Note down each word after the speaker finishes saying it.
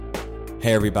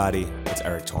Hey everybody, it's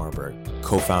Eric Torenberg,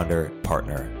 co-founder,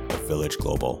 partner of Village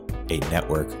Global, a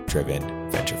network-driven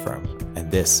venture firm.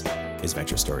 And this is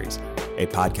Venture Stories, a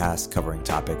podcast covering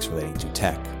topics relating to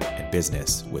tech and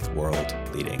business with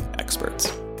world-leading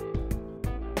experts.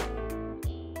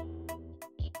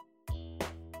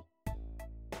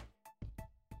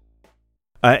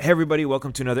 Hey everybody,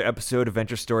 welcome to another episode of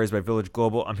Venture Stories by Village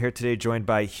Global. I'm here today joined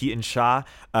by Hiten Shah.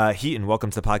 Hiten,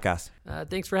 welcome to the podcast.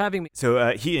 Thanks for having me. So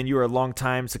Hiten, you are a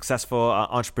long-time successful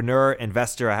entrepreneur,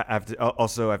 investor. I have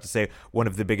to say one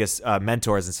of the biggest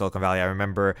mentors in Silicon Valley. I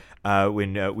remember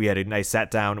when we had a nice sat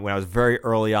down when I was very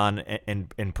early on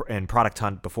in Product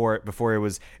Hunt before it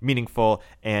was meaningful,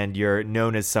 and you're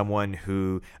known as someone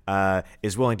who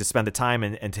is willing to spend the time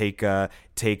and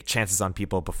take chances on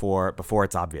people before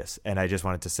it's obvious. And I just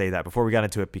wanted to say that before we got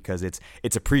into it because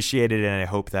it's appreciated, and I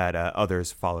hope that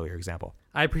others follow your example.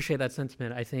 I appreciate that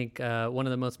sentiment. I think one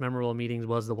of the most memorable meetings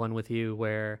was the one with you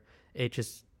where it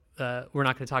just, we're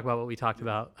not going to talk about what we talked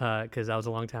about because that was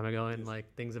a long time ago and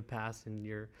like things have passed and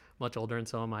you're much older and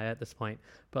so am I at this point.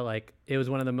 But like it was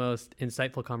one of the most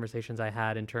insightful conversations I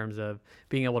had in terms of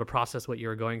being able to process what you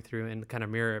were going through and kind of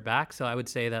mirror it back. So I would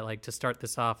say that like to start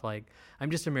this off, like I'm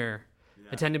just a mirror. Yeah.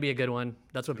 I tend to be a good one.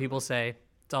 That's what people say.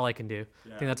 That's all I can do.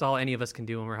 Yeah. I think that's all any of us can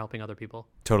do when we're helping other people.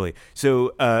 Totally.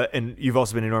 So, and you've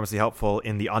also been enormously helpful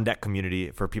in the On Deck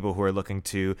community for people who are looking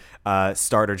to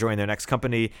start or join their next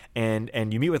company.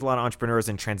 And you meet with a lot of entrepreneurs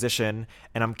in transition.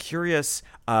 And I'm curious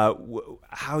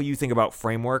how you think about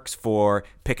frameworks for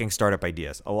picking startup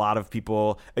ideas. A lot of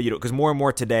people, because more and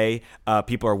more today,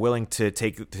 people are willing to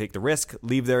take the risk,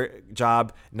 leave their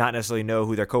job, not necessarily know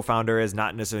who their co-founder is,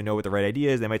 not necessarily know what the right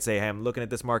idea is. They might say, hey, I'm looking at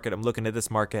this market. I'm looking at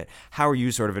this market. How are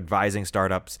you sort of advising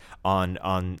startups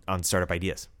on startup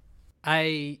ideas?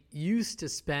 I used to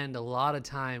spend a lot of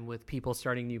time with people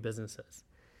starting new businesses.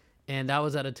 And that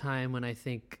was at a time when I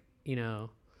think, the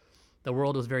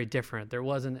world was very different. There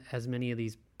wasn't as many of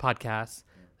these podcasts.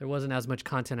 There wasn't as much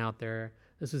content out there.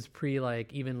 This was pre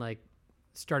even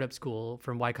Startup School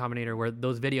from Y Combinator, where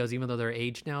those videos, even though they're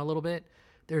aged now a little bit,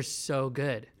 they're so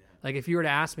good. Yeah. Like if you were to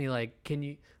ask me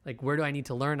where do I need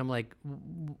to learn? I'm like,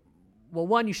 well,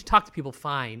 one, you should talk to people,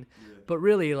 fine. Yeah. But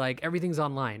really, everything's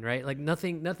online, right? Like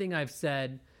nothing I've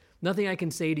said, nothing I can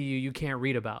say to you, you can't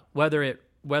read about. Whether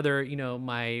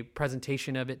my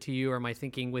presentation of it to you or my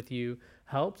thinking with you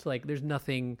helps, there's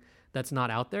nothing that's not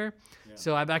out there. Yeah.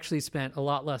 So I've actually spent a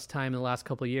lot less time in the last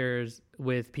couple of years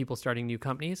with people starting new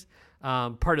companies.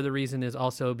 Part of the reason is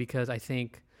also because I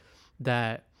think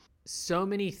that so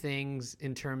many things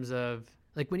in terms of,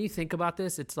 when you think about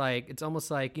this, it's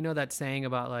almost like, that saying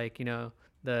about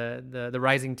the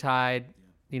rising tide,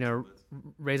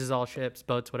 raises all ships,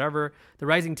 boats, whatever. The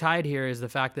rising tide here is the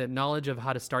fact that knowledge of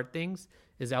how to start things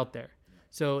is out there.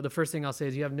 So the first thing I'll say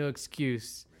is you have no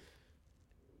excuse.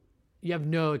 You have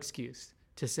no excuse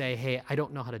to say, hey, I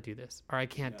don't know how to do this, or I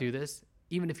can't do this,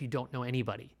 even if you don't know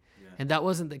anybody. Yeah. And that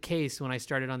wasn't the case when I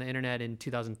started on the internet in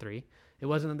 2003. It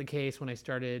wasn't the case when I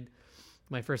started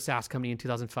my first SaaS company in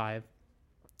 2005.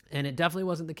 And it definitely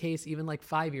wasn't the case even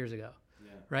 5 years ago,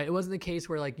 right? It wasn't the case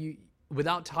where you,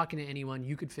 without talking to anyone,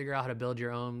 you could figure out how to build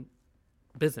your own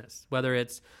business, whether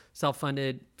it's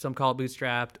self-funded, some call it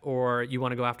bootstrapped, or you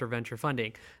want to go after venture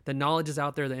funding. The knowledge is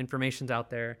out there, the information's out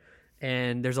there,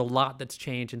 and there's a lot that's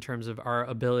changed in terms of our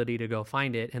ability to go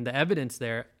find it. And the evidence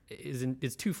there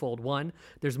is twofold. One,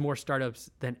 there's more startups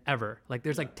than ever.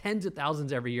 There's tens of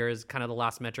thousands every year is kind of the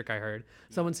last metric I heard.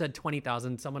 Someone said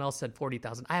 20,000, someone else said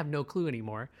 40,000. I have no clue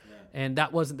anymore. Yeah. And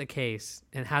that wasn't the case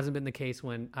and hasn't been the case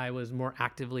when I was more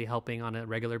actively helping on a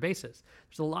regular basis.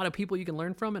 There's a lot of people you can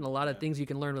learn from and a lot of things you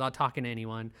can learn without talking to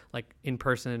anyone, in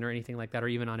person or anything like that, or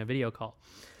even on a video call.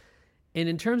 And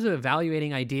in terms of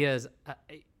evaluating ideas,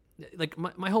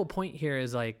 my whole point here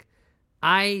is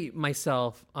I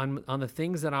myself on the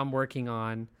things that I'm working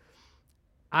on,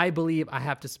 I believe I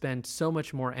have to spend so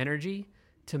much more energy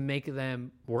to make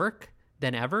them work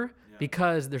than ever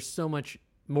because there's so much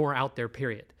more out there,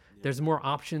 period. Yeah. There's more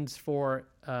options for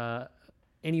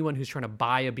anyone who's trying to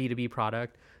buy a B2B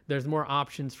product. There's more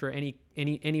options for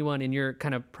anyone in your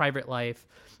kind of private life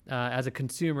as a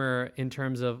consumer in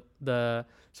terms of the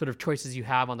sort of choices you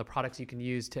have on the products you can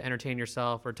use to entertain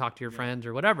yourself or talk to your friends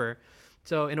or whatever.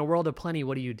 So in a world of plenty,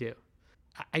 what do you do?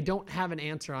 I don't have an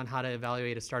answer on how to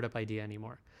evaluate a startup idea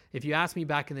anymore. If you asked me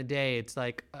back in the day, it's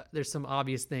there's some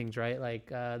obvious things, right?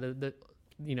 The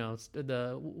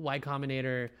Y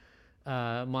Combinator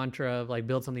mantra of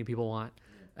build something people want.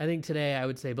 I think today I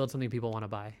would say build something people want to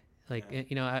buy.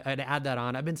 I'd add that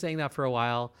on. I've been saying that for a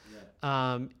while.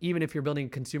 even if you're building a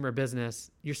consumer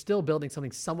business, you're still building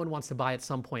something someone wants to buy at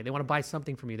some point. They want to buy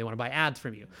something from you. They want to buy ads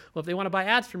from you. Well, if they want to buy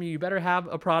ads from you, you better have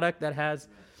a product that has,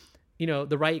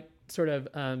 the right sort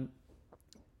of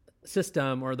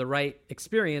system or the right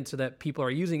experience so that people are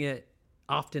using it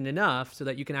often enough so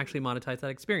that you can actually monetize that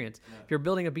experience. If you're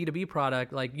building a B2B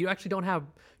product, like you actually don't have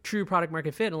true product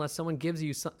market fit unless someone gives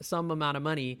you some amount of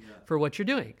money for what you're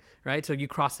doing, right? So you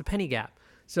cross the penny gap.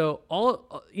 So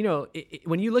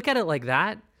when you look at it like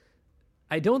that,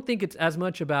 I don't think it's as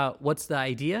much about what's the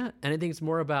idea, and I think it's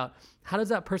more about how does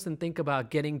that person think about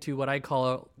getting to what I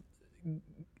call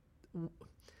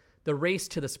the race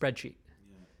to the spreadsheet.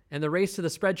 And the race to the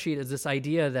spreadsheet is this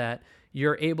idea that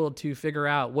you're able to figure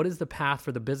out what is the path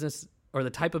for the business or the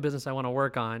type of business I want to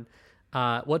work on.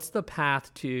 What's the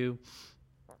path to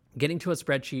getting to a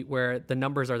spreadsheet where the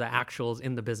numbers are the actuals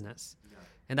in the business? Yeah.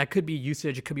 And that could be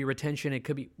usage, it could be retention, it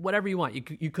could be whatever you want.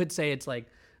 You could say it's like,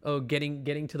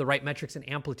 getting to the right metrics and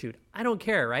amplitude. I don't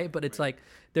care, right? But it's like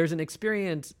there's an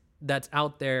experience that's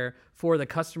out there for the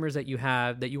customers that you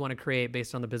have that you want to create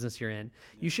based on the business you're in.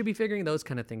 Yeah. You should be figuring those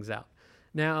kind of things out.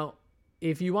 Now,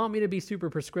 if you want me to be super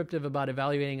prescriptive about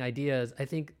evaluating ideas, I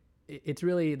think it's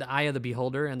really the eye of the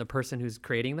beholder and the person who's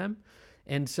creating them.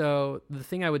 And so the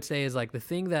thing I would say is like the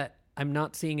thing that I'm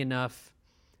not seeing enough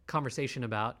conversation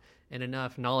about and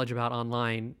enough knowledge about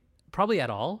online, probably at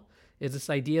all, is this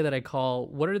idea that I call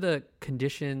what are the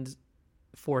conditions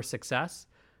for success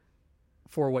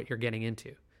for what you're getting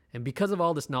into. And because of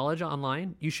all this knowledge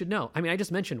online, you should know. I mean, I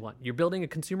just mentioned one. You're building a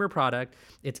consumer product.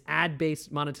 It's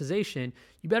ad-based monetization.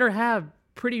 You better have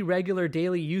pretty regular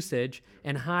daily usage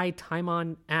and high time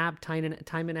on app, time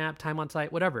in app, time on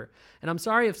site, whatever. And I'm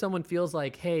sorry if someone feels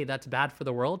like, hey, that's bad for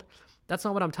the world. That's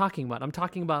not what I'm talking about. I'm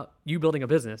talking about you building a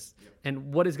business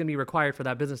and what is going to be required for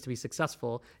that business to be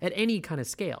successful at any kind of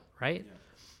scale, right?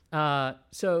 Yeah.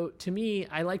 So to me,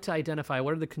 I like to identify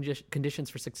what are the conditions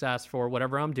for success for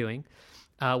whatever I'm doing.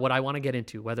 What I want to get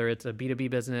into, whether it's a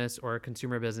B2B business or a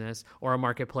consumer business or a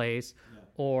marketplace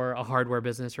or a hardware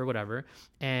business or whatever.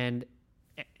 And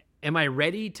am I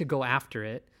ready to go after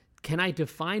it? Can I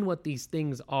define what these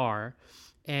things are?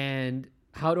 And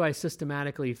how do I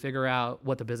systematically figure out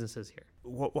what the business is here?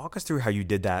 Walk us through how you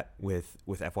did that with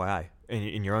FYI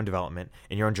in your own development,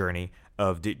 in your own journey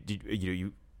of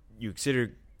you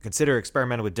consider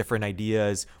experimenting with different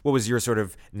ideas. What was your sort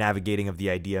of navigating of the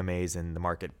idea maze and the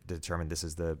market to determine this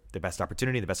is the best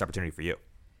opportunity for you?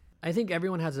 I think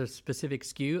everyone has a specific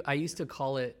skew. I used to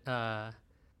call it, and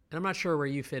I'm not sure where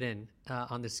you fit in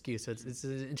on this skew, so it's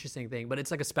an interesting thing, but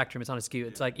it's like a spectrum. It's on a skew.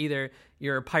 It's like either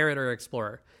you're a pirate or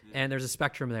explorer, and there's a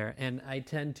spectrum there. And I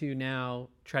tend to now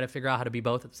try to figure out how to be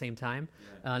both at the same time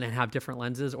and have different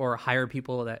lenses or hire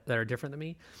people that are different than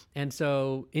me. And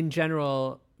so in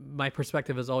general, my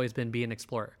perspective has always been be an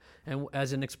explorer. And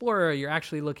as an explorer, you're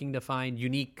actually looking to find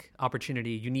unique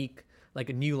opportunity, like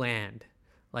a new land,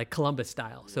 like Columbus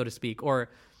style, so to speak, or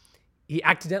he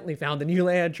accidentally found the new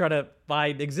land, try to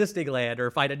find existing land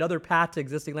or find another path to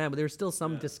existing land, but there's still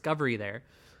some discovery there.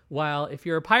 While if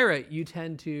you're a pirate, you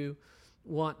tend to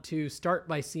want to start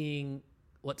by seeing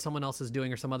what someone else is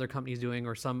doing or some other company is doing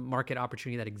or some market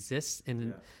opportunity that exists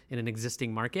in an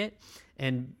existing market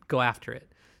and go after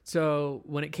it. So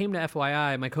when it came to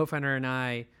FYI, my co-founder and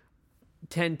I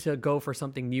tend to go for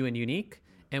something new and unique,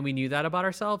 and we knew that about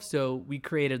ourselves. So we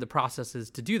created the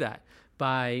processes to do that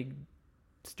by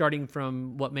starting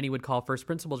from what many would call first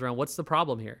principles around what's the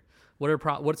problem here?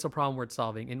 What's the problem worth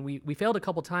solving? And we failed a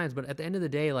couple times, but at the end of the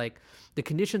day, like the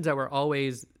conditions that were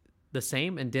always the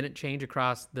same and didn't change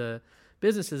across the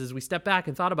businesses is we stepped back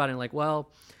and thought about it and like,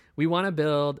 well, we want to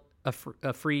build a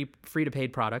free to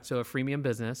paid product. So a freemium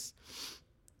business.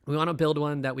 We want to build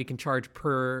one that we can charge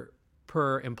per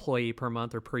employee per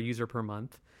month or per user per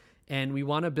month. And we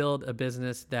want to build a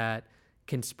business that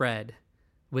can spread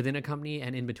within a company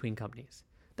and in between companies.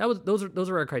 Those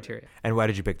are our criteria. And why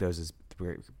did you pick those as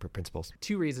principles?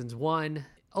 Two reasons. One,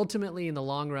 ultimately in the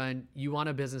long run, you want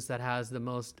a business that has the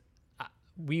most,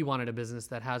 we wanted a business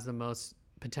that has the most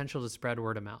potential to spread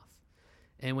word of mouth.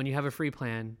 And when you have a free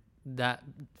plan, that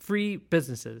free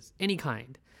businesses, any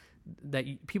kind, that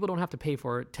people don't have to pay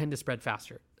for tend to spread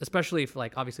faster, especially if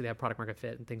like obviously they have product market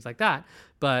fit and things like that.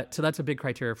 But so that's a big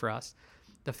criteria for us.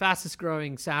 The fastest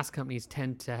growing SaaS companies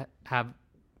tend to have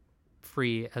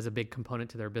free as a big component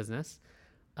to their business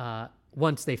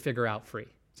once they figure out free.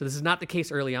 So this is not the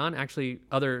case early on. Actually,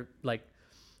 other like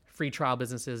free trial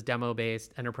businesses,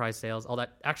 demo-based, enterprise sales, all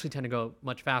that actually tend to go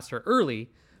much faster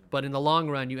early. But in the long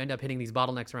run, you end up hitting these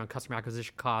bottlenecks around customer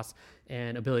acquisition costs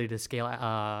and ability to scale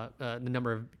the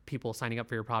number of people signing up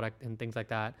for your product and things like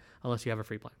that, unless you have a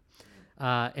free plan.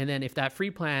 And then if that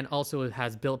free plan also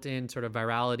has built-in sort of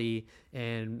virality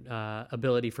and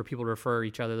ability for people to refer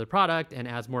each other the product, and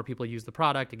as more people use the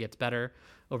product, it gets better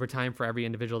over time for every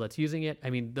individual that's using it. I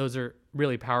mean, those are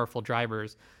really powerful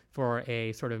drivers for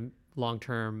a sort of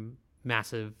long-term,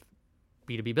 massive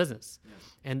B2B business. Yeah.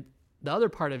 And the other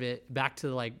part of it, back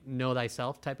to like know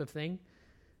thyself type of thing,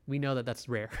 we know that that's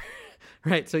rare,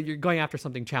 right? So you're going after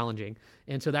something challenging.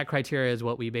 And so that criteria is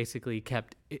what we basically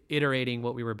kept iterating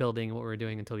what we were building and what we were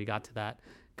doing until we got to that.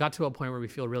 Got to a point where we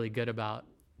feel really good about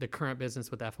the current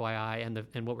business with FYI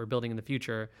and what we're building in the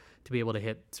future to be able to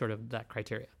hit sort of that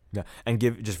criteria. Yeah. And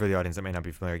give, just for the audience that may not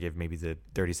be familiar, give maybe the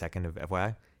 30-second of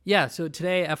FYI. Yeah, so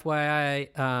today,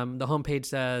 FYI, the homepage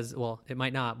says, well, it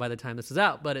might not by the time this is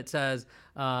out, but it says,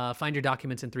 find your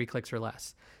documents in 3 clicks or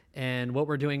less. And what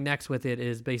we're doing next with it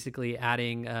is basically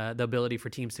adding the ability for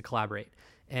teams to collaborate.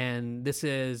 And this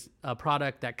is a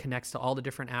product that connects to all the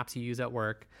different apps you use at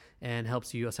work and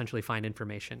helps you essentially find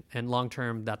information. And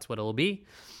long-term, that's what it'll be.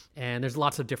 And there's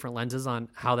lots of different lenses on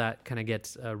how that kind of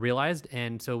gets realized.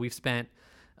 And so we've spent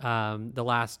the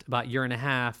last about year and a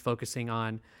half focusing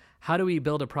on how do we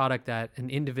build a product that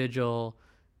an individual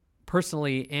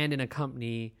personally and in a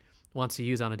company wants to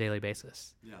use on a daily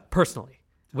basis, personally,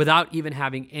 without even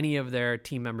having any of their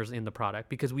team members in the product,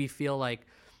 because we feel like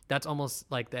that's almost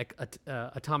like the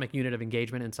atomic unit of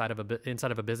engagement inside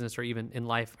of a business or even in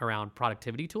life around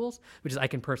productivity tools, which is I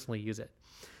can personally use it.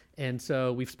 And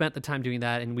so we've spent the time doing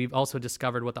that, and we've also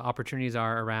discovered what the opportunities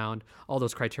are around all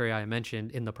those criteria I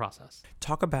mentioned in the process.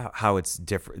 Talk about how it's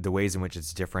different, the ways in which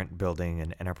it's different building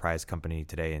an enterprise company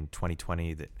today in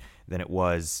 2020 than it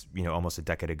was, almost a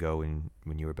decade ago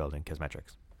when you were building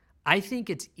Kazmetrics. I think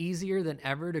it's easier than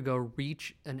ever to go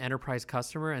reach an enterprise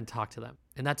customer and talk to them.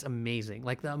 And that's amazing.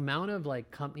 Like the amount of like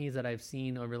companies that I've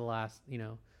seen over the last,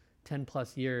 10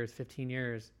 plus years, 15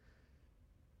 years,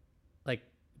 like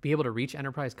be able to reach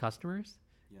enterprise customers,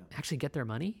 actually get their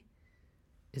money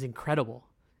is incredible.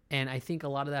 And I think a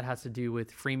lot of that has to do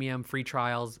with freemium, free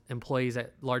trials, employees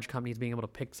at large companies being able to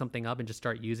pick something up and just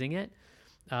start using it.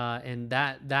 And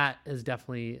that is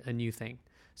definitely a new thing.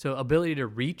 So ability to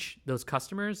reach those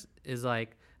customers is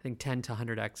like, I think 10 to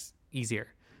 100x easier.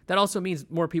 That also means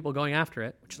more people going after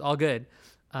it, which is all good.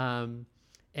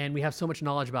 And we have so much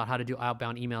knowledge about how to do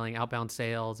outbound emailing, outbound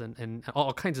sales, and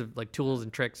all kinds of like tools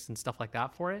and tricks and stuff like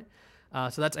that for it.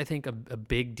 So that's, I think, a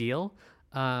big deal.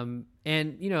 And,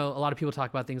 a lot of people talk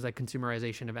about things like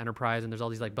consumerization of enterprise, and there's all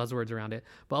these like buzzwords around it.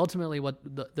 But ultimately, what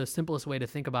the simplest way to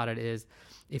think about it is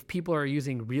if people are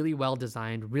using really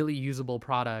well-designed, really usable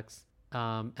products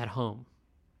at home,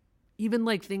 even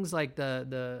like things like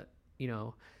the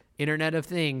Internet of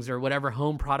Things or whatever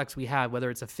home products we have, whether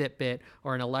it's a Fitbit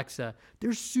or an Alexa,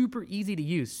 they're super easy to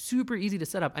use, super easy to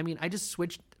set up. I mean, I just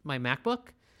switched my MacBook.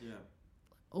 Yeah.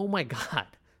 Oh my God.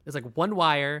 There's like one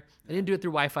wire. I didn't do it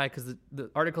through Wi-Fi because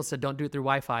the article said don't do it through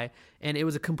Wi-Fi. And it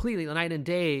was a completely night and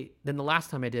day than the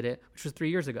last time I did it, which was 3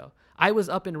 years ago. I was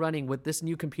up and running with this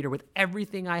new computer with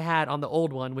everything I had on the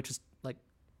old one, which is like,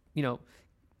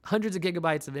 hundreds of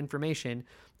gigabytes of information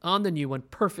on the new one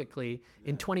perfectly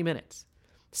in 20 minutes.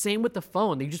 Same with the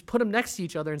phone. You just put them next to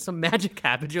each other and some magic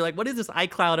happens. You're like, what is this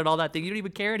iCloud and all that thing? You don't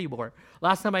even care anymore.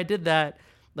 Last time I did that,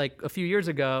 like a few years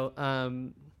ago,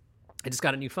 I just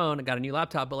got a new phone and got a new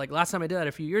laptop. But like last time I did that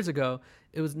a few years ago,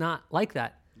 it was not like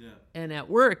that. Yeah. And at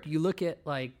work, you look at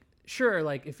like, sure,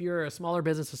 like if you're a smaller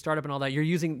business, a startup and all that, you're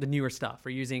using the newer stuff.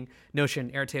 We're using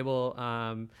Notion, Airtable,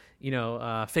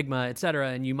 Figma, et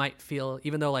cetera. And you might feel,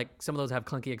 even though like some of those have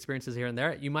clunky experiences here and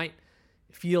there, you might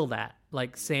feel that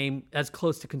like same as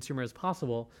close to consumer as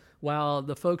possible, while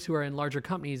the folks who are in larger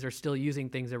companies are still using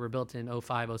things that were built in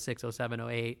 05, 06, 07,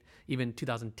 08, even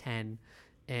 2010,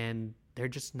 and they're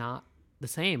just not the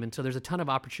same. And so there's a ton of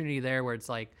opportunity there where it's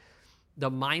like the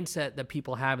mindset that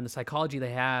people have and the psychology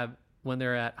they have when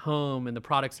they're at home and the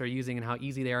products they're using and how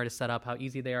easy they are to set up, how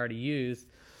easy they are to use.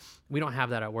 We don't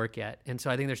have that at work yet. And so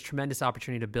I think there's tremendous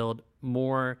opportunity to build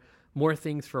more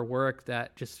things for work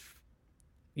that just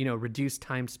reduce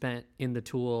time spent in the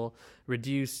tool,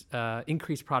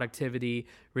 increase productivity,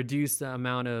 reduce the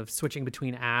amount of switching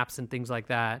between apps and things like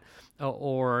that,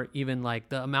 or even like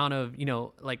the amount of,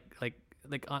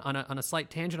 on a slight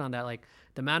tangent on that, like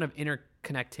the amount of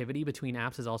interconnectivity between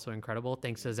apps is also incredible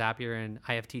thanks to Zapier and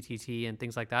IFTTT and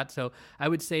things like that. So I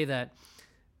would say that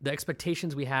the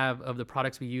expectations we have of the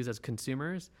products we use as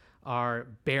consumers are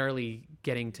barely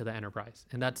getting to the enterprise,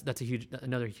 and that's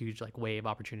another huge like wave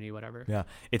opportunity, whatever. Yeah,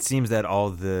 it seems that all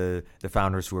the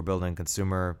founders who were building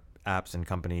consumer apps and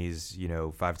companies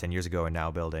 5-10 years ago are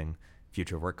now building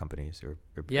future work companies or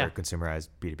consumerized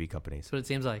B2B companies. That's what it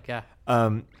seems like. Yeah.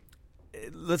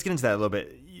 let's get into that a little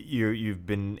bit. You've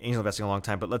been angel investing a long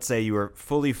time, but let's say you were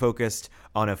fully focused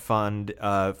on a fund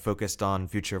focused on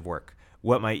future of work.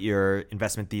 What might your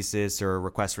investment thesis or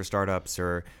request for startups,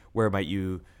 or where might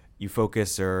you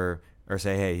focus or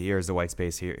say, hey, here's the white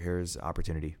space, here's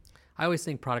opportunity? I always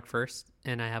think product first,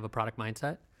 and I have a product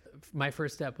mindset. My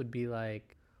first step would be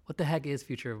like, what the heck is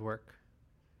future of work?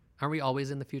 Aren't we always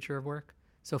in the future of work?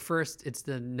 So first, it's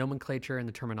the nomenclature and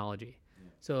the terminology.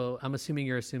 So I'm assuming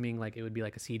you're assuming like it would be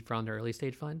like a seed fund or early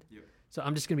stage fund. Yep. So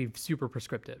I'm just going to be super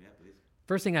prescriptive. Yeah, please.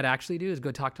 First thing I'd actually do is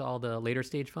go talk to all the later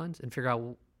stage funds and figure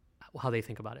out how they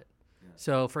think about it. Yeah.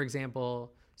 So for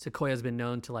example, Sequoia has been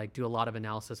known to like do a lot of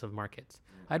analysis of markets.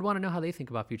 Yeah. I'd want to know how they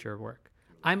think about future of work.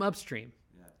 I'm upstream.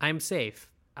 Yeah. I'm safe.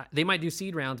 They might do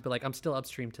seed rounds, but like I'm still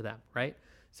upstream to them, right?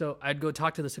 So I'd go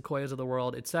talk to the Sequoias of the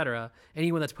world, et cetera,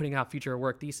 anyone that's putting out future of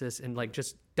work thesis, and like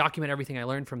just document everything I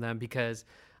learned from them, because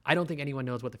I don't think anyone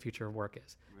knows what the future of work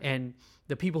is. Right. And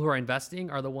the people who are investing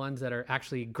are the ones that are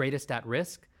actually greatest at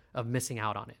risk of missing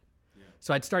out on it. Yeah.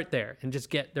 So I'd start there and just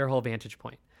get their whole vantage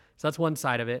point. So that's one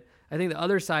side of it. I think the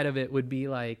other side of it would be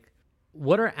like,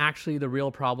 what are actually the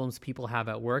real problems people have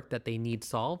at work that they need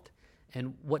solved?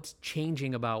 And what's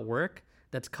changing about work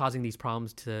that's causing these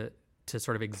problems to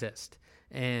sort of exist?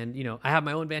 And, you know, I have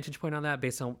my own vantage point on that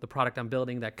based on the product I'm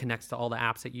building that connects to all the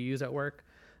apps that you use at work.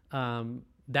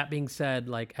 That being said,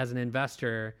 like as an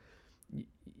investor,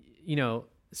 you know,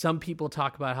 some people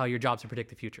talk about how your job's to predict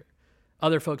the future.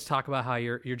 Other folks talk about how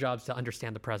your job's to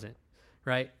understand the present,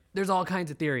 right? There's all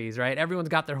kinds of theories, right? Everyone's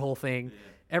got their whole thing.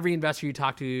 Yeah. Every investor you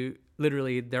talk to,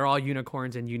 literally, they're all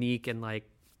unicorns and unique, and like,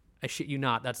 I shit you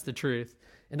not, that's the truth.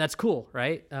 And that's cool,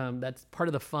 right? That's part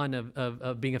of the fun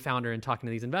of being a founder and talking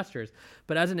to these investors.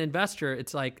 But as an investor,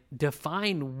 it's like,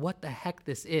 define what the heck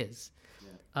this is.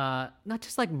 Not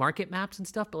just like market maps and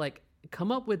stuff, but like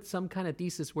come up with some kind of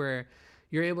thesis where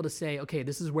you're able to say, okay,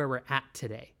 this is where we're at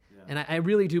today. Yeah. And I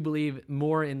really do believe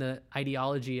more in the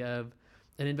ideology of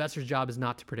an investor's job is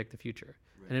not to predict the future.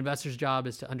 Right. An investor's job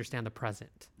is to understand the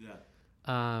present.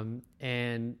 Yeah.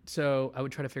 And so I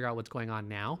would try to figure out what's going on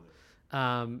now.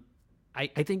 I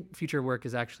think future work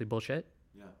is actually bullshit.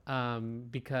 Yeah.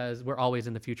 Because we're always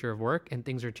in the future of work, and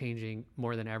things are changing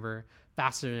more than ever,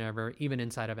 faster than ever, even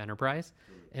inside of enterprise.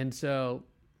 And so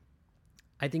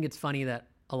I think it's funny that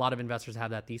a lot of investors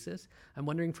have that thesis. I'm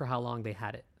wondering for how long they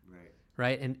had it.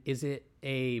 Right? And is it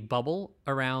a bubble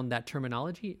around that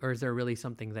terminology, or is there really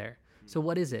something there? Mm-hmm. So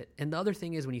what is it? And the other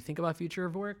thing is, when you think about future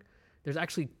of work, there's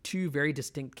actually two very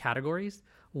distinct categories.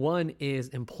 One is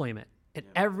employment and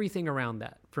everything around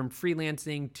that, from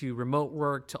freelancing to remote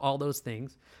work to all those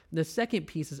things. The second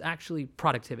piece is actually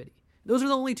productivity. Those are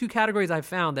the only two categories I've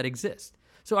found that exist.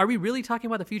 So are we really talking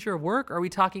about the future of work? Or are we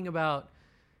talking about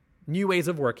new ways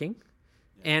of working?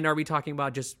 Yeah. And are we talking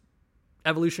about just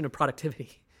evolution of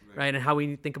productivity, right? And how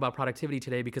we think about productivity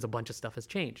today, because a bunch of stuff has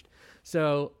changed.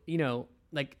 So, you know,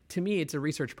 like to me, it's a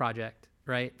research project,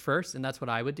 right? First, and that's what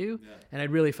I would do. Yeah. And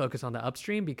I'd really focus on the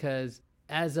upstream, because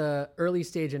as a early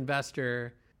stage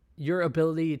investor, your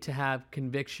ability to have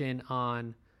conviction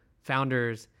on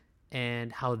founders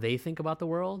and how they think about the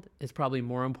world is probably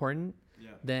more important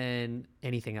than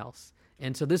anything else.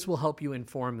 And so this will help you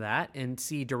inform that and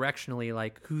see directionally,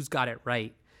 like, who's got it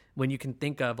right, when you can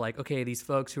think of like, okay, these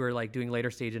folks who are like doing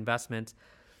later stage investments,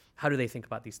 how do they think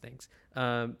about these things?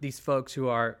 These folks who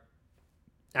are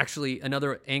actually,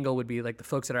 another angle would be like the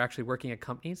folks that are actually working at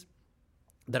companies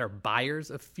that are buyers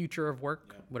of future of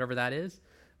work, whatever that is.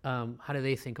 How do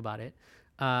they think about it?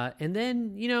 And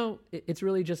then, you know, it's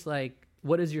really just like,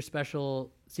 what is your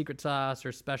special secret sauce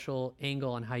or special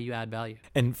angle on how you add value?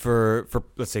 And for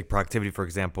let's say productivity, for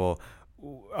example,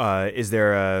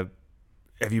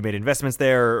 have you made investments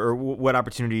there, or what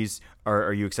opportunities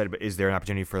are you excited about? Is there an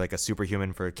opportunity for like a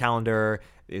superhuman for calendar?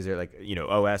 Is there like, you know,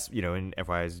 OS, you know, and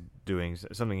FY is doing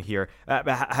something here. But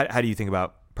how do you think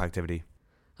about productivity?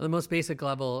 On the most basic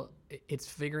level, it's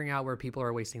figuring out where people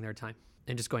are wasting their time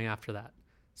and just going after that.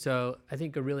 So I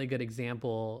think a really good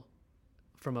example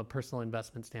from a personal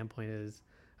investment standpoint is,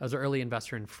 I was an early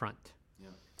investor in Front. Yeah.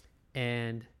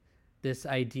 And this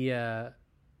idea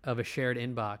of a shared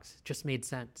inbox just made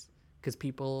sense, because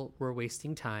people were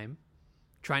wasting time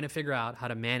trying to figure out how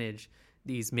to manage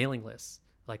these mailing lists,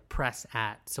 like press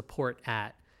at, support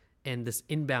at, and this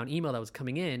inbound email that was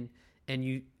coming in.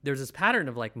 And there's this pattern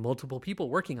of like multiple people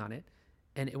working on it,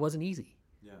 and it wasn't easy.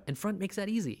 Yeah. And Front makes that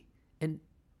easy. And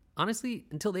honestly,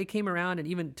 until they came around, and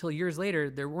even until years later,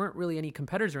 there weren't really any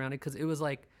competitors around it, because it was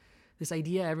like this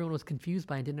idea everyone was confused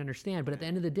by and didn't understand. But at the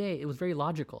end of the day, it was very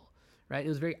logical, right? It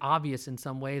was very obvious in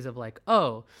some ways of like,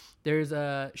 oh, there's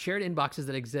shared inboxes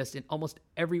that exist in almost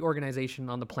every organization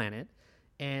on the planet,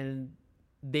 and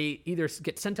they either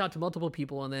get sent out to multiple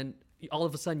people and then all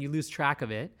of a sudden you lose track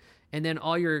of it. And then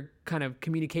all your kind of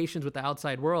communications with the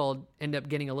outside world end up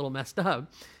getting a little messed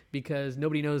up because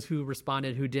nobody knows who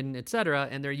responded, who didn't, et cetera.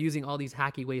 And they're using all these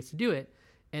hacky ways to do it.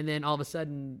 And then all of a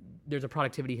sudden there's a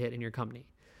productivity hit in your company.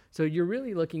 So you're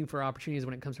really looking for opportunities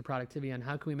when it comes to productivity on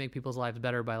how can we make people's lives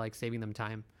better by like saving them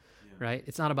time, right?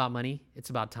 It's not about money, it's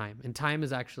about time. And time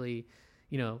is actually,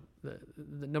 the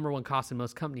number one cost in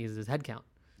most companies is headcount.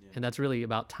 And that's really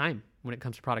about time when it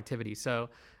comes to productivity. So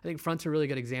I think Front's a really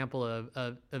good example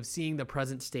of seeing the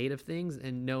present state of things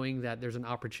and knowing that there's an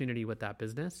opportunity with that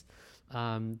business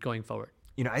going forward.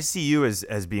 I see you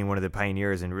as being one of the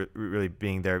pioneers and really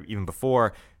being there even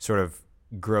before sort of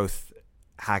growth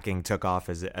hacking took off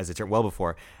as a term, well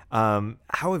before.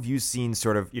 How have you seen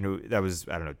sort of, that was,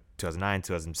 I don't know, 2009,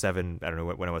 2007, I don't know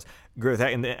when it was, growth,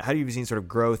 and how have you seen sort of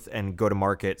growth and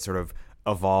go-to-market sort of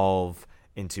evolve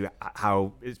into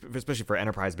how, especially for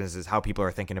enterprise businesses, how people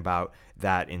are thinking about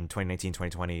that in 2019,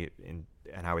 2020, and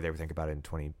how they were thinking about it in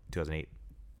 2008?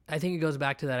 I think it goes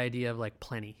back to that idea of like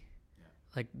plenty. Yeah.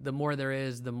 Like the more there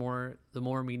is, the more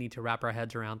we need to wrap our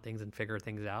heads around things and figure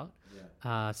things out.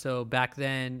 Yeah. So back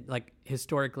then, like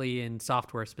historically in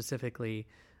software specifically,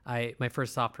 my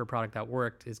first software product that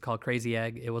worked is called Crazy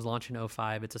Egg. It was launched in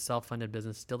 2005. It's a self-funded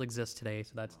business, still exists today.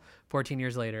 So that's 14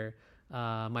 years later.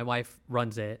 My wife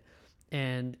runs it.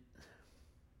 And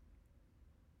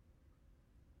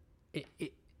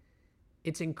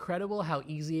it's incredible how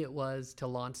easy it was to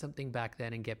launch something back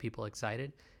then and get people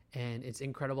excited. And it's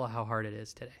incredible how hard it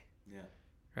is today. Yeah.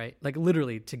 Right? Like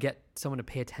literally to get someone to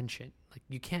pay attention. Like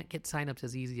you can't get signups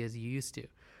as easy as you used to.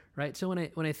 Right? So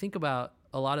when I think about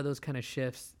a lot of those kind of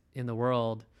shifts in the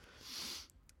world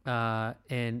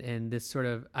and this sort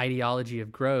of ideology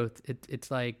of growth, it's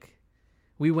like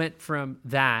we went from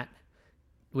that,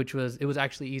 which was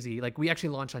actually easy. Like we actually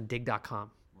launched on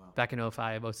dig.com back in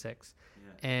 2005, 2006.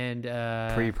 Yeah. And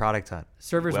pre-Product Hunt.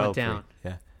 Servers went down.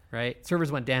 Yeah. Right?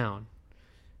 Servers went down.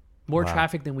 More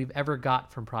traffic than we've ever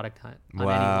got from Product Hunt on any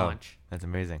launch. That's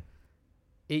amazing.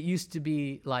 It used to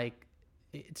be like,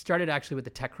 it started actually with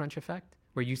the TechCrunch effect,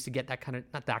 where you used to get that kind of,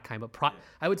 not that kind, but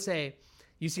I would say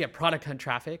you used to get Product Hunt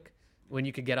traffic when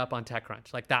you could get up on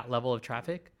TechCrunch, like that level of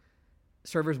traffic.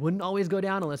 Servers wouldn't always go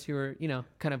down unless you were,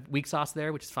 kind of weak sauce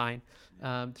there, which is fine.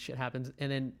 Shit happens. And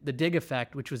then the dig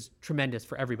effect, which was tremendous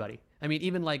for everybody. I mean,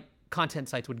 even like content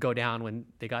sites would go down when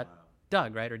they got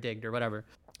dug, right? Or digged or whatever.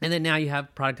 And then now you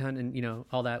have Product Hunt and,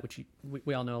 all that, which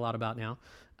we all know a lot about now,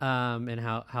 and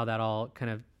how that all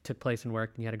kind of took place and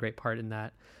worked, and you had a great part in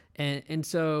that. And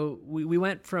so we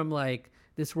went from like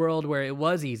this world where it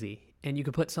was easy and you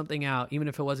could put something out, even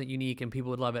if it wasn't unique and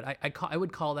people would love it. I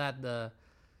would call that the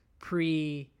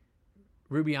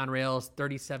pre-Ruby on Rails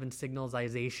 37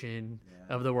 signalization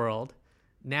of the world.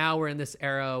 Now we're in this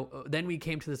era. Then we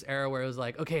came to this era where it was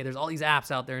like, okay, there's all these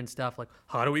apps out there and stuff. Like,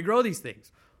 how do we grow these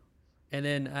things? And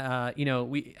then,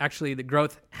 we actually, the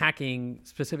growth hacking,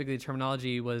 specifically the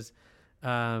terminology, was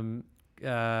coined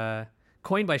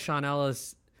by Sean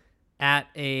Ellis at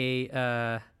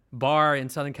a bar in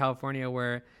Southern California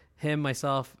where him,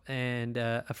 myself, and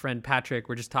a friend, Patrick,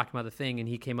 were just talking about the thing, and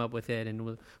he came up with it,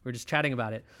 and we're just chatting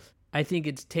about it. I think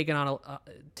it's taken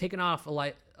off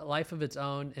a life of its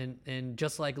own, and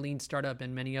just like Lean Startup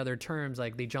and many other terms,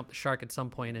 like they jumped the shark at some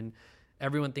point, and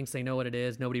everyone thinks they know what it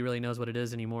is. Nobody really knows what it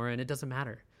is anymore, and it doesn't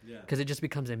matter because it just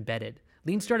becomes embedded.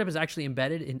 Lean Startup is actually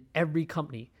embedded in every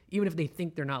company. Even if they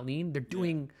think they're not lean, they're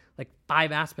doing like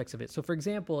 5 aspects of it. So for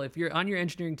example, if you're on your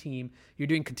engineering team, you're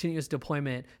doing continuous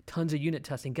deployment, tons of unit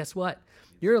testing, guess what?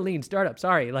 You're a lean startup.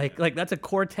 Sorry. Like that's a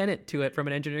core tenet to it from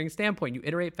an engineering standpoint. You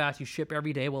iterate fast, you ship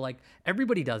every day. Well, like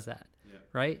everybody does that,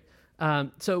 right?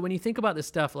 So when you think about this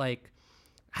stuff, like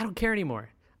I don't care anymore.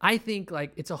 I think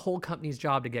like it's a whole company's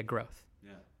job to get growth.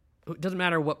 It doesn't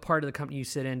matter what part of the company you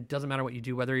sit in. Doesn't matter what you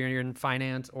do, whether you're in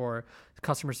finance or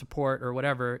customer support or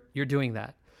whatever, you're doing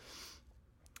that.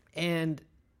 And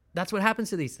that's what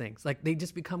happens to these things. Like they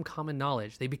just become common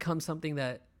knowledge. They become something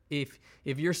that if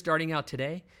you're starting out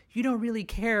today, you don't really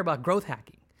care about growth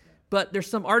hacking. But there's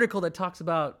some article that talks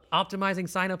about optimizing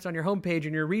signups on your homepage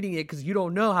and you're reading it because you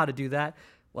don't know how to do that.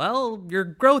 Well, you're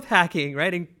growth hacking,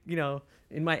 right? And,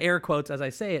 in my air quotes as I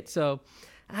say it. So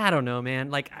I don't know, man.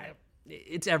 Like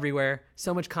it's everywhere.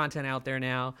 So much content out there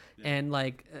now. And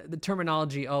like the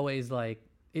terminology always like,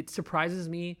 it surprises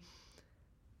me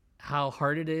how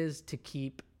hard it is to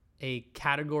keep a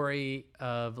category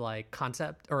of like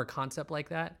concept or a concept like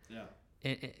that.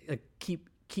 And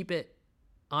keep it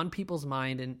on people's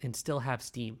mind and still have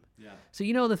steam. So,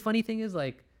 the funny thing is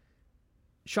like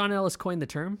Sean Ellis coined the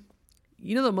term.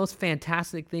 The most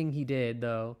fantastic thing he did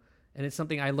though and it's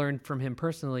something I learned from him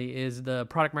personally, is the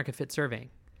product market fit surveying.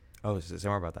 Oh, say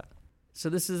more about that. So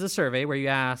this is a survey where you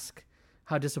ask,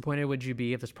 how disappointed would you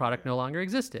be if this product no longer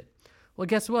existed? Well,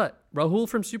 guess what? Rahul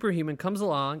from Superhuman comes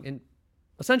along and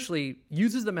essentially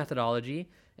uses the methodology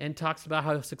and talks about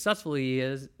how successful he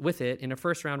is with it in a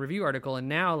first round review article. And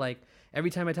now, like, every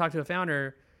time I talk to a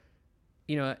founder,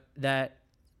 that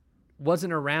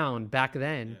wasn't around back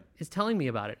then is telling me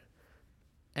about it.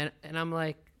 And I'm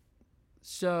like,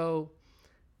 so,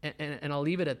 and I'll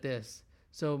leave it at this.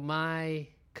 So my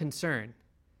concern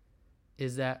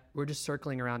is that we're just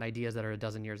circling around ideas that are a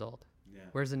dozen years old. Yeah.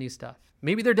 Where's the new stuff?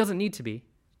 Maybe there doesn't need to be.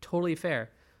 Totally fair.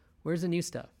 Where's the new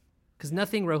stuff? Because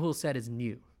nothing Rahul said is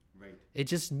new. Right. It's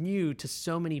just new to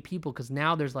so many people because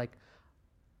now there's like,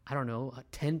 I don't know,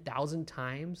 10,000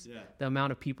 times the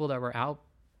amount of people that were out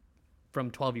from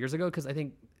 12 years ago. Because I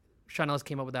think Sean Ellis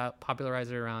came up with that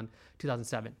popularizer around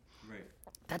 2007. Right.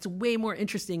 That's way more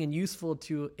interesting and useful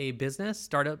to a business,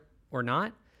 startup or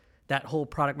not, that whole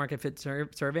product market fit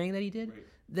surveying that he did,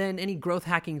 than any growth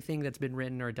hacking thing that's been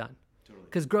written or done.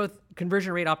 Because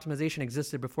conversion rate optimization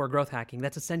existed before growth hacking.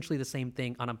 That's essentially the same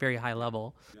thing on a very high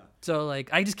level. Yeah. So like,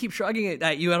 I just keep shrugging it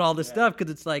at you and all this stuff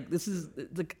because it's like,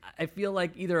 I feel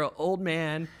like either an old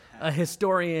man, a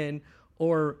historian,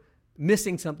 or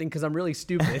missing something because I'm really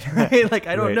stupid, right? Like,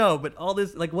 I don't know, but all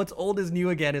this, like, what's old is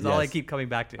new again is all I keep coming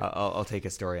back to. I'll take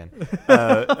historian.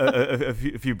 A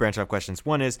few branch off questions.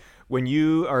 One is, when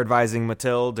you are advising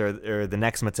Mathilde or the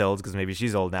next Mathilde, because maybe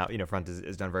she's old now, Front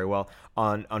is done very well,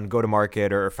 on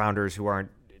go-to-market, or founders who aren't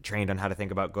trained on how to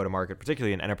think about go-to-market,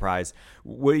 particularly in enterprise,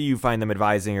 what do you find them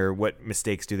advising, or what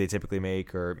mistakes do they typically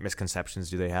make, or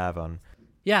misconceptions do they have on?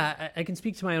 Yeah, I can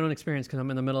speak to my own experience because I'm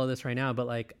in the middle of this right now, but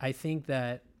like, I think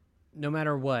that no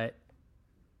matter what,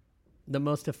 the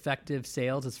most effective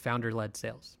sales is founder-led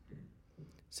sales.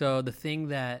 So the thing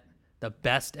that the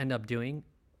best end up doing,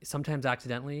 sometimes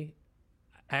accidentally,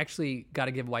 I actually got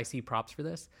to give YC props for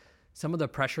this. Some of the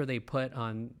pressure they put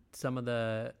on some of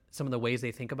the ways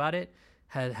they think about it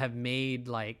have made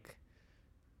like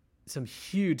some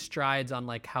huge strides on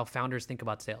like how founders think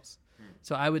about sales.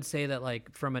 So I would say that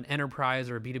like from an enterprise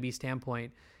or a B2B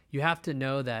standpoint, you have to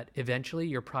know that eventually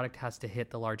your product has to hit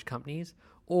the large companies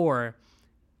or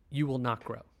you will not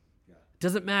grow. Yeah.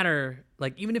 Doesn't matter,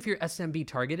 like even if you're SMB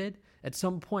targeted, at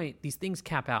some point these things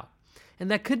cap out.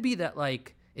 And that could be that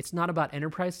like it's not about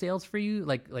enterprise sales for you,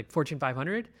 like Fortune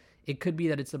 500. It could be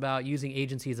that it's about using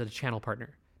agencies as a channel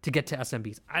partner to get to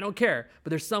SMBs. I don't care,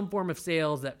 but there's some form of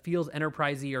sales that feels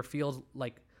enterprisey or feels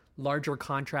like larger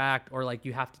contract, or like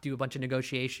you have to do a bunch of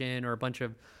negotiation or a bunch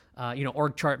of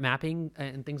org chart mapping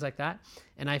and things like that.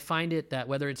 And I find it that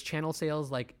whether it's channel sales,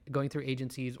 like going through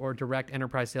agencies, or direct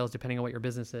enterprise sales, depending on what your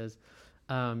business is,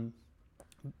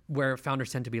 where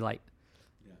founders tend to be light.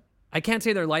 Yeah. I can't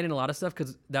say they're light in a lot of stuff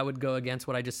because that would go against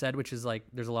what I just said, which is like,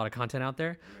 there's a lot of content out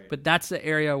there, but that's the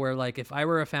area where like, if I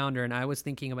were a founder and I was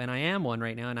thinking of, and I am one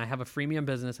right now, and I have a freemium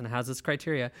business and it has this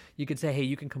criteria, you could say, hey,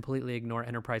 you can completely ignore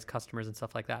enterprise customers and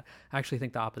stuff like that. I actually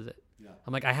think the opposite. Yeah.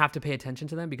 I'm like, I have to pay attention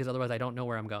to them because otherwise I don't know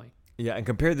where I'm going. Yeah, and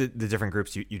compare the different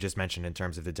groups you just mentioned in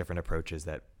terms of the different approaches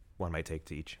that one might take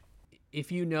to each.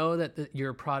 If you know that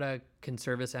your product can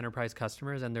service enterprise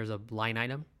customers and there's a line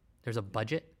item, there's a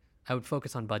budget, I would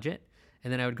focus on budget,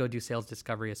 and then I would go do sales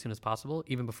discovery as soon as possible,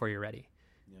 even before you're ready.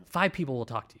 Yeah. 5 people will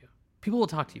talk to you. People will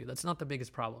talk to you. That's not the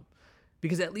biggest problem.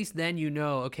 Because at least then you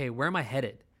know, okay, where am I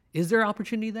headed? Is there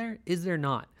opportunity there? Is there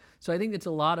not? So I think it's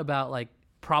a lot about like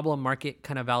problem market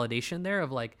kind of validation there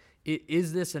of like,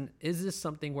 is this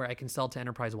something where I can sell to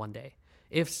enterprise one day?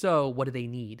 If so, what do they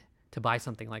need to buy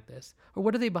something like this? Or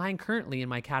what are they buying currently in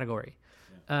my category?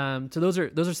 Yeah. So those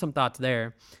are some thoughts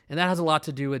there. And that has a lot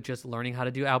to do with just learning how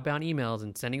to do outbound emails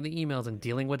and sending the emails and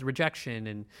dealing with rejection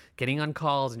and getting on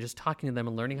calls and just talking to them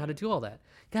and learning how to do all that.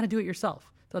 You got to do it yourself.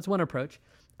 So that's one approach.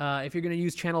 If you're going to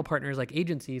use channel partners like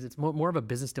agencies, it's more of a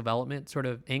business development sort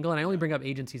of angle. And I only bring up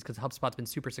agencies because HubSpot's been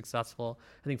super successful.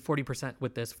 I think 40%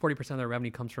 of their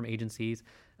revenue comes from agencies.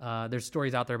 There's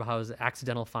stories out there about how it was an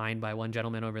accidental find by one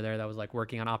gentleman over there that was like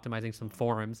working on optimizing some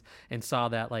forums and saw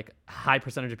that like a high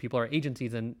percentage of people are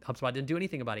agencies, and HubSpot didn't do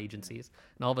anything about agencies.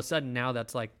 And all of a sudden now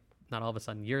that's like, not all of a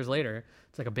sudden, years later,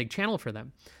 it's like a big channel for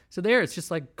them. So there, it's just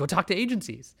like, go talk to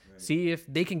agencies. Right. See if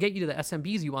they can get you to the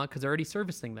SMBs you want because they're already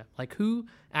servicing them. Like, who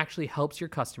actually helps your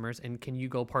customers, and can you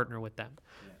go partner with them,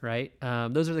 right?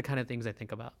 Those are the kind of things I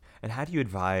think about. And how do you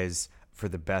advise for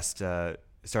the best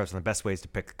startups on the best ways to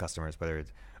pick customers, whether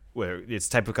it's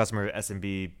type of customer,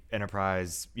 SMB,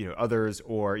 enterprise, others,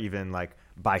 or even like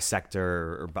by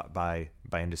sector or by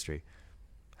industry?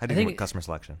 How do you think about customer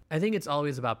selection? I think it's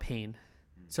always about pain.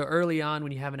 So early on,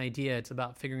 when you have an idea, it's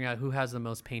about figuring out who has the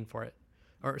most pain for it.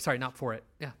 Or sorry, not for it.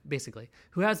 Yeah, basically.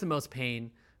 Who has the most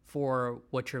pain for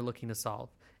what you're looking to solve.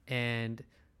 And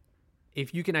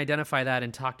if you can identify that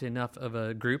and talk to enough of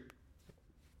a group,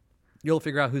 you'll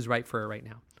figure out who's right for it right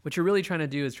now. What you're really trying to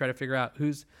do is try to figure out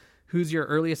who's your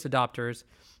earliest adopters.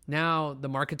 Now the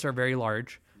markets are very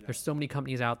large. There's so many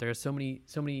companies out there. So many.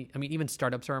 I mean, even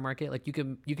startups are a market. Like you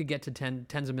could get to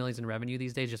tens of millions in revenue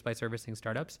these days just by servicing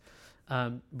startups.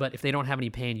 But if they don't have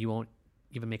any pain, you won't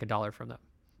even make $1 from them,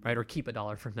 right? Or keep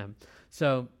 $1 from them.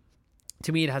 So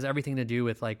to me, it has everything to do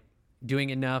with like doing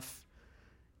enough,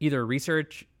 either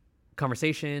research,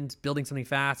 conversations, building something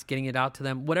fast, getting it out to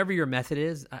them. Whatever your method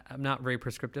is, I'm not very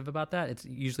prescriptive about that. It's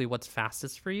usually what's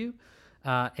fastest for you.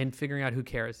 And figuring out who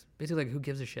cares. Basically, like, who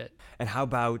gives a shit. And how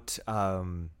about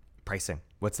pricing?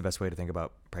 What's the best way to think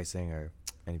about pricing, or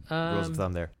any rules of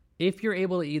thumb there? If you're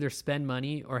able to either spend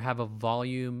money or have a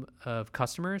volume of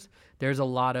customers, there's a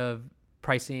lot of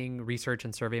pricing, research,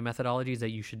 and survey methodologies that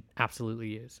you should absolutely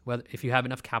use. Whether if you have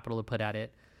enough capital to put at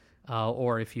it,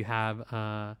 or if you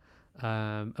have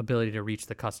ability to reach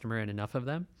the customer and enough of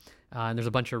them. And there's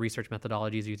a bunch of research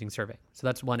methodologies using survey. So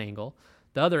that's one angle.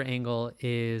 The other angle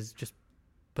is just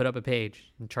put up a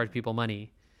page and charge people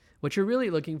money. What you're really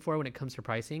looking for when it comes to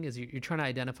pricing is you're trying to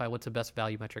identify what's the best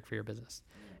value metric for your business.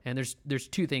 And there's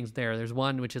two things there. There's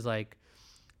one, which is like,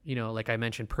 like I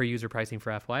mentioned, per user pricing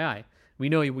for FYI. We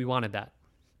know we wanted that.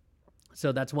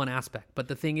 So that's one aspect. But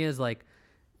the thing is, like,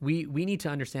 we need to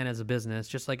understand as a business,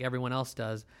 just like everyone else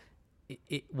does,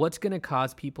 what's going to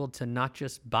cause people to not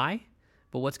just buy,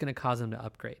 but what's going to cause them to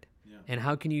upgrade. Yeah. And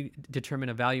how can you determine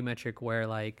a value metric where,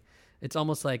 like, it's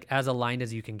almost like as aligned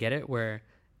as you can get it, where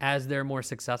as they're more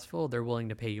successful, they're willing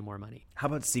to pay you more money. How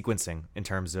about sequencing in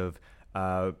terms of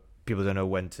people don't know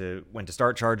when to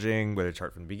start charging, whether to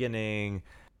start from the beginning?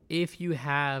 If you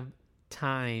have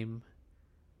time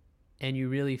and you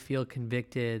really feel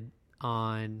convicted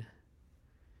on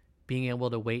being able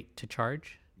to wait to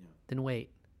charge, then wait.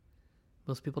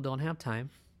 Most people don't have time,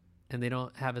 and they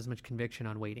don't have as much conviction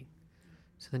on waiting.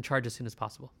 So then charge as soon as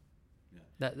possible.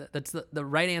 That's the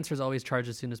right answer is always charge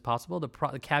as soon as possible.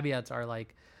 The caveats are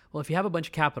like, well, if you have a bunch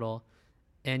of capital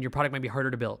and your product might be harder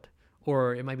to build,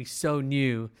 or it might be so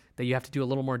new that you have to do a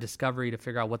little more discovery to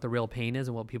figure out what the real pain is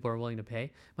and what people are willing to pay,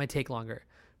 it might take longer.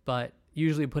 But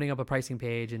usually putting up a pricing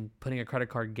page and putting a credit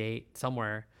card gate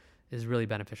somewhere is really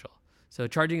beneficial. So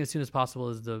charging as soon as possible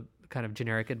is the kind of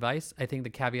generic advice. I think the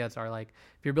caveats are like,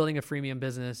 if you're building a freemium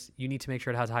business, you need to make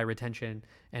sure it has high retention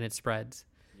and it spreads.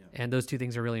 Yeah. And those two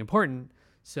things are really important.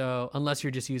 So unless you're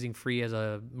just using free as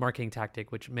a marketing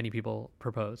tactic, which many people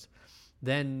propose,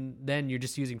 then you're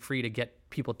just using free to get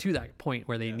people to that point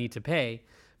where they need to pay.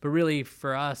 But really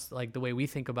for us, like the way we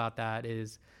think about that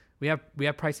is we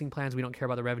have pricing plans. We don't care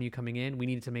about the revenue coming in. We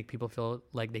need to make people feel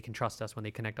like they can trust us when they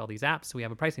connect all these apps. So we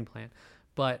have a pricing plan.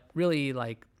 But really,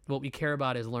 like, what we care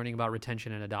about is learning about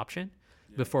retention and adoption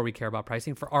before we care about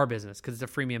pricing for our business, because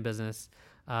it's a freemium business,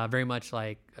 very much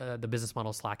like the business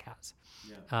model Slack has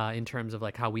in terms of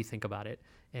like how we think about it.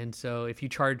 And so if you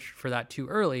charge for that too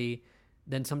early,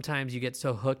 then sometimes you get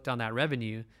so hooked on that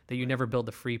revenue that you never build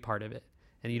the free part of it.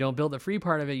 And you don't build the free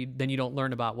part of it, then you don't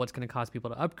learn about what's going to cause people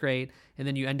to upgrade. And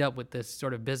then you end up with this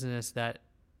sort of business that,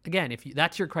 again, if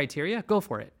that's your criteria, go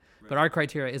for it. Right. But our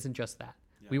criteria isn't just that.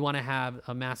 Yeah. We want to have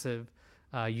a massive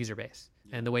user base.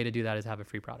 Yeah. And the way to do that is have a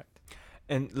free product.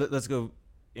 And let's go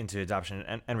into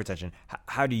adoption and retention.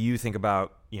 How do you think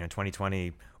about,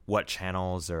 2020, what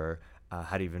channels or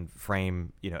how do you even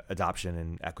frame, adoption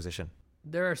and acquisition?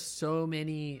 There are so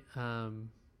many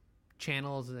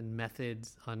channels and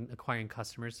methods on acquiring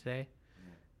customers today.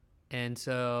 And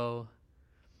so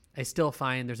I still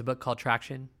find there's a book called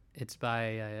Traction. It's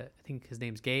by, I think his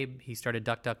name's Gabe. He started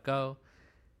DuckDuckGo.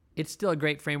 It's still a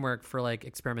great framework for like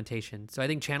experimentation. So I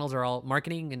think channels are all,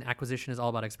 marketing and acquisition is all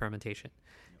about experimentation.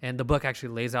 And the book actually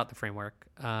lays out the framework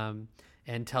and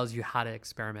tells you how to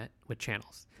experiment with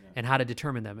channels and how to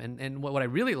determine them. And what I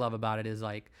really love about it is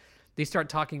like, they start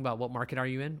talking about what market are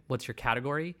you in, what's your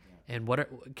category, and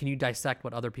can you dissect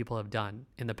what other people have done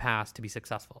in the past to be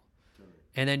successful.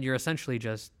 And then you're essentially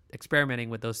just experimenting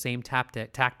with those same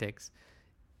tactics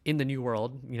in the new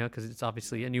world, because it's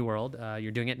obviously a new world.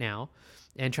 You're doing it now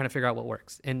and trying to figure out what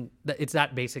works. And it's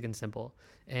that basic and simple.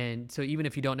 And so even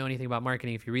if you don't know anything about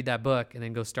marketing, if you read that book and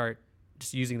then go start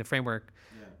just using the framework,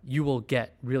 you will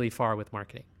get really far with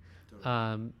marketing.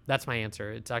 That's my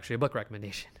answer. It's actually a book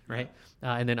recommendation, right?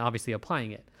 And then obviously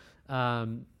applying it.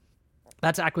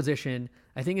 That's acquisition.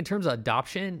 I think in terms of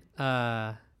adoption,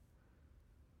 the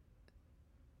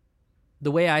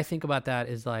way I think about that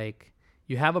is like,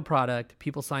 you have a product,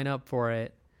 people sign up for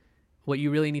it, what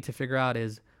you really need to figure out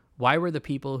is, why were the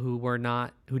people who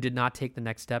did not take the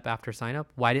next step after sign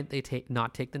up? Why didn't they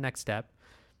not take the next step?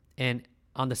 And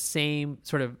on the same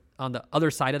sort of, on the other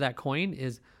side of that coin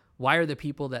is, why are the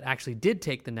people that actually did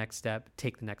take the next step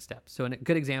take the next step? So a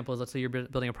good example is, let's say you're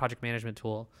building a project management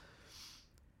tool.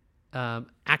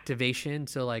 Activation,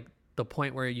 so like the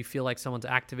point where you feel like someone's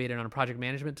activated on a project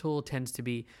management tool tends to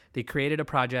be they created a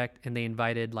project and they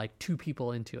invited like 2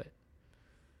 people into it.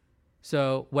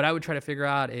 So what I would try to figure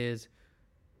out is,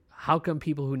 how come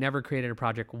people who never created a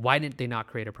project, why didn't they not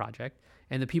create a project?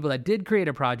 And the people that did create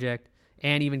a project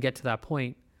and even get to that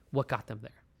point, what got them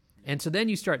there? And so then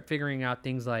you start figuring out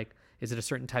things like, is it a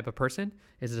certain type of person?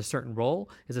 Is it a certain role?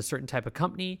 Is it a certain type of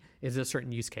company? Is it a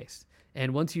certain use case?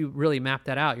 And once you really map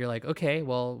that out, you're like, okay,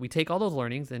 well, we take all those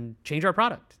learnings and change our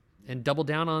product and double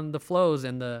down on the flows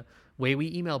and the way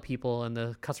we email people and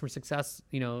the customer success,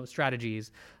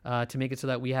 strategies to make it so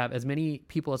that we have as many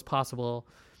people as possible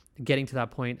getting to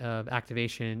that point of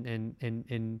activation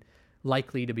and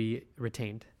likely to be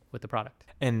retained with the product.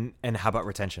 And how about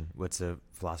retention? What's a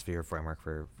philosophy or framework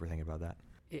for thinking about that?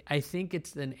 I think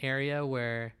it's an area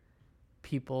where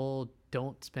people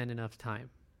don't spend enough time.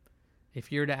 If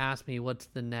you were to ask me what's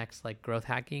the next like growth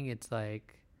hacking, it's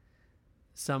like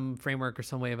some framework or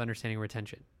some way of understanding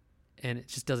retention, and it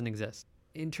just doesn't exist.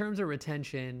 In terms of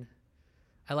retention,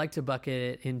 I like to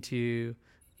bucket it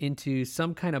into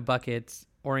some kind of buckets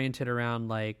oriented around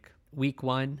like week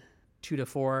 1, 2 to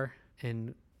 4,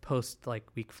 and post like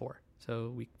week 4,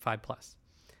 so week 5+.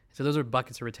 So those are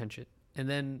buckets of retention, and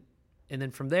then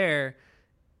from there,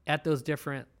 at those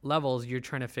different levels, you're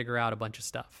trying to figure out a bunch of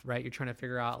stuff, right? You're trying to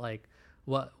figure out like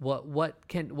what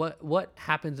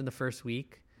happens in the first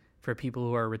week for people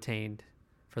who are retained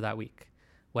for that week.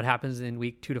 What happens in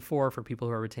week 2 to 4 for people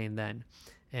who are retained then,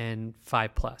 and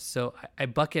 5+. So I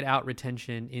bucket out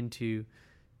retention into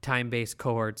time-based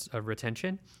cohorts of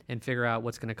retention and figure out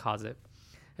what's going to cause it.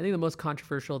 I think the most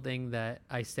controversial thing that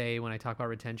I say when I talk about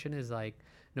retention is like,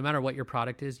 no matter what your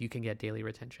product is, you can get daily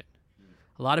retention.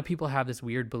 A lot of people have this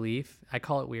weird belief. I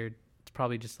call it weird. It's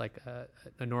probably just like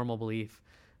a normal belief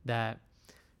that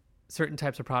certain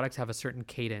types of products have a certain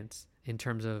cadence in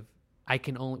terms of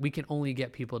we can only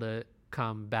get people to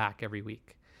come back every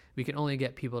week. We can only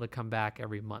get people to come back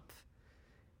every month.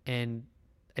 And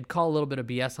I'd call a little bit of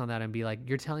BS on that and be like,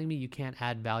 you're telling me you can't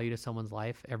add value to someone's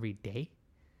life every day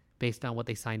based on what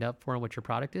they signed up for and what your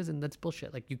product is? And that's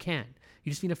bullshit. Like, you can.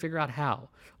 You just need to figure out how.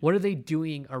 What are they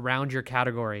doing around your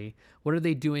category? What are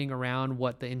they doing around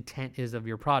what the intent is of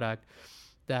your product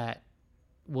that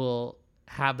will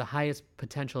have the highest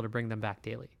potential to bring them back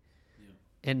daily?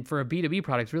 Yeah. And for a B2B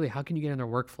product, really, how can you get in their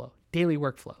workflow? Daily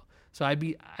workflow. So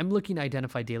I'm looking to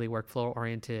identify daily workflow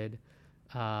oriented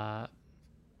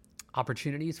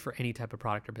opportunities for any type of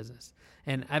product or business.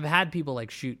 And I've had people like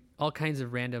shoot all kinds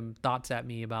of random thoughts at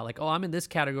me about like, oh, I'm in this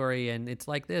category and it's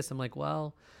like this. I'm like,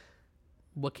 well,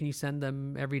 what can you send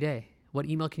them every day? What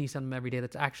email can you send them every day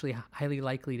that's actually highly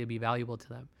likely to be valuable to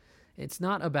them? It's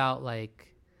not about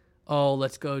like, oh,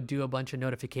 let's go do a bunch of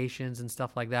notifications and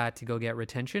stuff like that to go get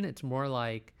retention. It's more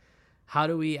like, how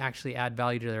do we actually add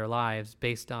value to their lives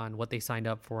based on what they signed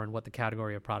up for and what the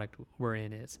category of product we're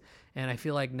in is? And I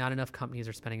feel like not enough companies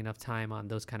are spending enough time on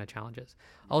those kind of challenges.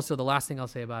 Also, the last thing I'll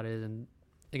say about it is, and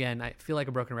again, I feel like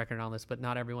a broken record on this, but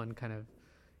not everyone kind of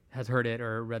has heard it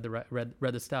or read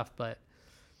the stuff, but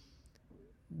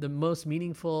the most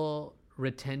meaningful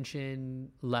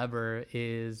retention lever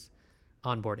is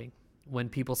onboarding. When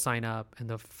people sign up and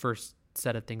the first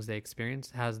set of things they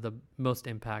experience has the most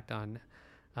impact on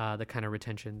the kind of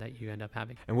retention that you end up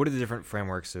having. And what are the different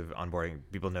frameworks of onboarding?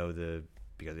 People know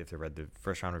because if they read the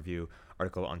first round review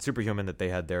article on Superhuman, that they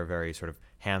had their very sort of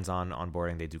hands-on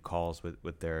onboarding. They do calls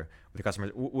with their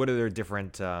customers. What are their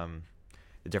different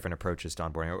approaches to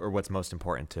onboarding, or what's most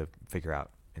important to figure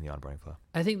out in the onboarding flow?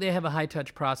 I think they have a high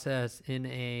touch process in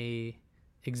a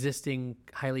existing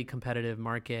highly competitive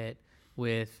market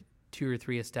with 2 or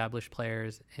 3 established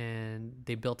players, and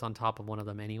they built on top of one of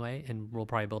them anyway, and we'll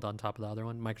probably build on top of the other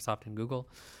one, Microsoft and Google.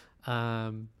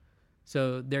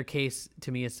 So their case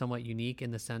to me is somewhat unique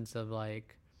in the sense of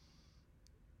like,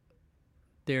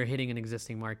 they're hitting an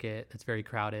existing market that's very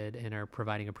crowded and are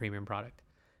providing a premium product.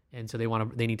 And so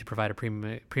they need to provide a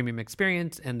premium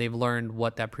experience, and they've learned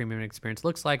what that premium experience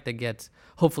looks like that gets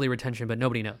hopefully retention, but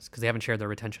nobody knows because they haven't shared their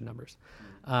retention numbers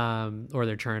or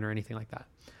their churn or anything like that.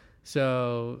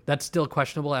 So that's still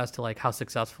questionable as to like how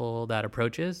successful that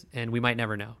approach is, and we might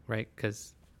never know, right?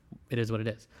 Because it is what it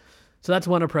is. So that's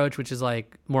one approach, which is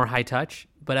like more high touch,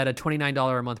 but at a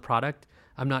 $29 a month product,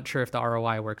 I'm not sure if the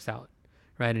ROI works out,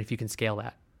 right? And if you can scale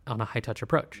that on a high touch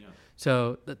approach. Yeah.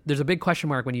 So there's a big question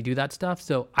mark when you do that stuff.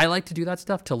 So I like to do that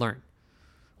stuff to learn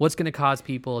what's going to cause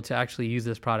people to actually use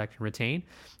this product and retain.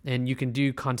 And you can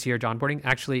do concierge onboarding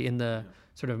actually in the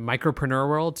sort of micropreneur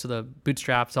world. So the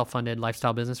bootstrap, self-funded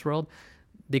lifestyle business world,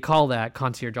 they call that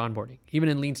concierge onboarding. Even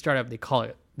in lean startup, they call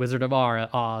it Wizard of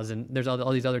Oz, and there's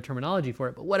all these other terminology for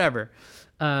it, but whatever.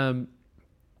 And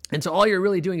so all you're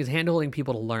really doing is handholding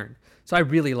people to learn. So I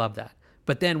really love that.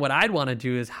 But then what I'd want to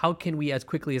do is how can we as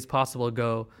quickly as possible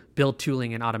go build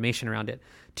tooling and automation around it?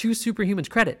 To Superhuman's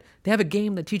credit, they have a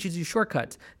game that teaches you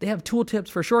shortcuts. They have tooltips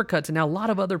for shortcuts, and now a lot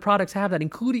of other products have that,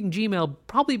 including Gmail,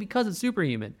 probably because it's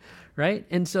Superhuman, right?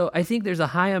 And so I think there's a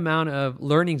high amount of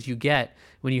learnings you get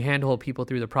when you handhold people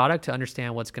through the product to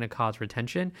understand what's going to cause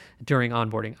retention during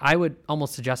onboarding. I would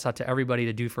almost suggest that to everybody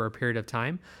to do for a period of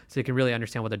time so they can really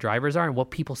understand what the drivers are and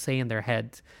what people say in their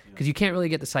heads. Because you can't really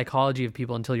get the psychology of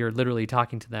people until you're literally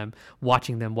talking to them,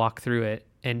 watching them walk through it,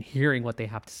 and hearing what they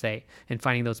have to say and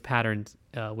finding those patterns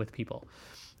with people.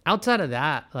 Outside of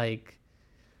that, like,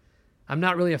 I'm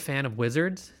not really a fan of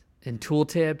wizards and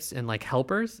tooltips and like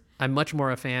helpers. I'm much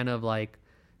more a fan of like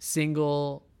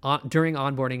during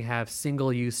onboarding, have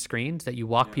single use screens that you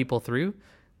walk people through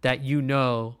that, you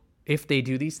know, if they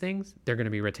do these things, they're going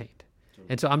to be retained.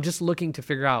 And so I'm just looking to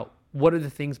figure out what are the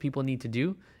things people need to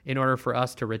do in order for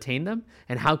us to retain them,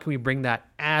 and how can we bring that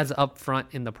as upfront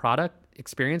in the product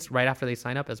experience right after they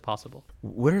sign up as possible.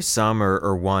 What are some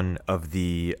or one of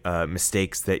the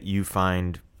mistakes that you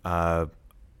find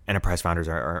enterprise founders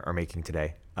are making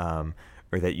today, or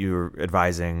that you're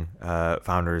advising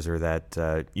founders, or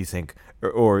that you think,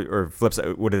 or flip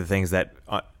side, what are the things that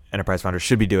enterprise founders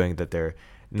should be doing that they're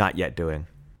not yet doing?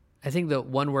 I think the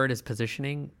one word is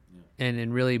positioning,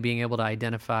 and really being able to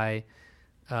identify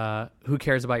who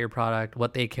cares about your product,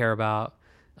 what they care about,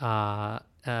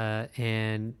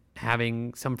 and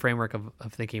having some framework of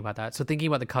thinking about that. So thinking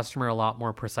about the customer a lot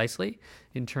more precisely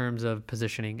in terms of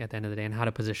positioning at the end of the day and how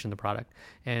to position the product.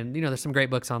 And, you know, there's some great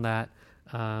books on that.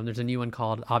 There's a new one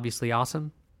called Obviously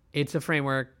Awesome. It's a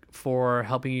framework for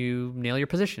helping you nail your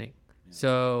positioning.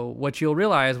 So what you'll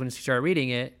realize when you start reading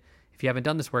it, if you haven't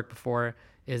done this work before,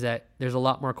 is that there's a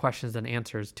lot more questions than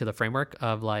answers to the framework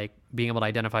of like being able to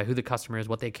identify who the customer is,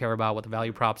 what they care about, what the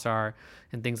value props are,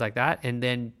 and things like that. And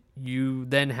then you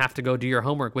then have to go do your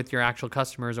homework with your actual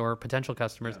customers or potential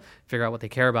customers, figure out what they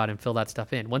care about and fill that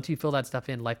stuff in. Once you fill that stuff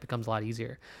in, life becomes a lot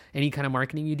easier. Any kind of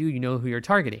marketing you do, you know who you're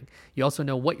targeting. You also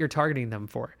know what you're targeting them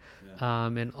for,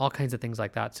 and all kinds of things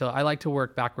like that. So I like to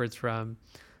work backwards from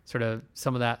sort of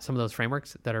some of those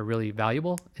frameworks that are really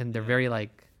valuable, and they're very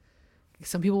like,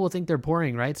 some people will think they're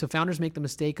boring, right? So founders make the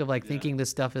mistake of like thinking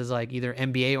this stuff is like either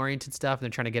MBA oriented stuff and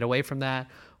they're trying to get away from that,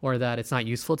 or that it's not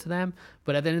useful to them.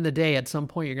 But at the end of the day, at some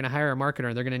point you're going to hire a marketer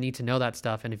and they're going to need to know that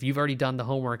stuff. And if you've already done the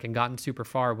homework and gotten super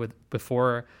far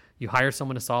before you hire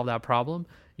someone to solve that problem,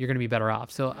 you're going to be better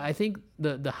off. So I think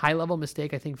the high level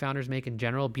mistake I think founders make in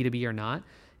general, B2B or not,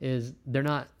 is they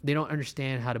don't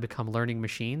understand how to become learning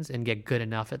machines and get good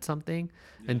enough at something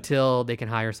until they can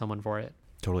hire someone for it.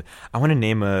 Totally. I want to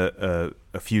name a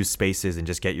few spaces and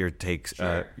just get your takes,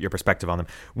 your perspective on them.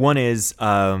 One is, do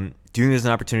you think there's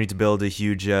an opportunity to build a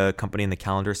huge company in the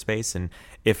calendar space? And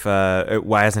if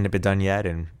why hasn't it been done yet?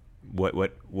 And what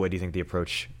do you think the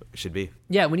approach should be?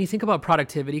 Yeah, when you think about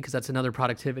productivity, because that's another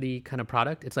productivity kind of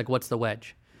product, it's like, what's the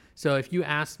wedge? So if you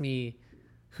ask me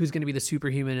who's going to be the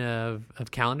Superhuman of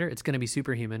calendar, it's going to be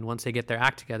Superhuman once they get their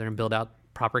act together and build out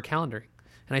proper calendaring.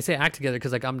 And I say act together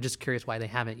because like I'm just curious why they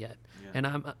haven't yet. And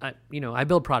I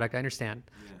build product. I understand,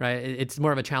 right? It's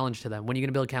more of a challenge to them. When are you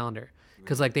going to build calendar?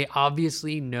 Because like they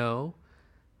obviously know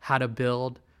how to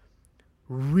build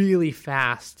really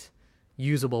fast,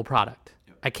 usable product.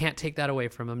 I can't take that away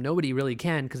from them. Nobody really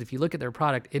can, because if you look at their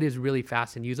product, it is really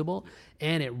fast and usable,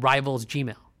 and it rivals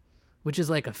Gmail, which is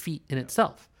like a feat in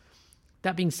itself.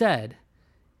 That being said,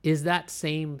 is that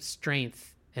same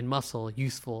strength and muscle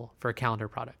useful for a calendar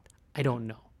product? I don't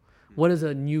know. What does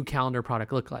a new calendar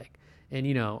product look like? And,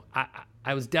 you know,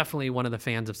 I was definitely one of the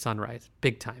fans of Sunrise,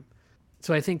 big time.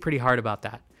 So I think pretty hard about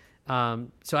that.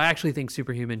 So I actually think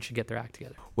Superhuman should get their act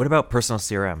together. What about personal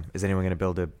CRM? Is anyone going to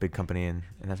build a big company in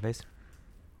that space?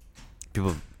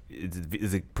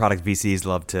 The product VCs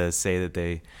love to say that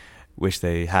they wish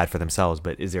they had for themselves,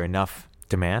 but is there enough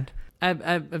demand?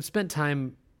 I've spent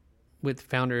time with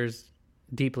founders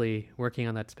deeply working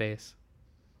on that space.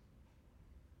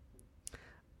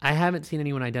 I haven't seen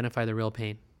anyone identify the real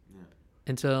pain.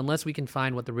 And so unless we can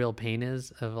find what the real pain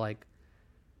is of like,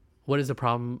 what is the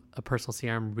problem a personal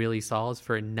CRM really solves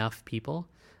for enough people,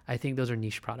 I think those are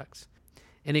niche products.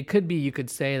 And it could be, you could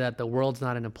say that the world's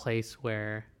not in a place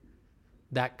where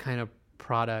that kind of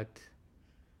product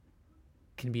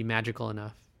can be magical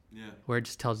enough Yeah. where it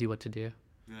just tells you what to do.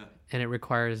 Yeah. And it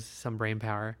requires some brain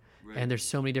power. Right. And there's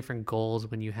so many different goals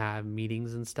when you have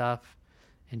meetings and stuff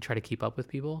and try to keep up with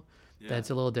people that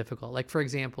it's a little difficult. Like, for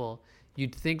example,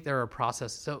 you'd think there are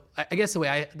processes. So I guess the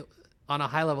way on a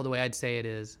high level, the way I'd say it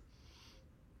is,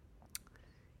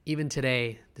 even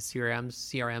today, the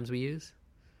CRMs we use,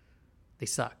 they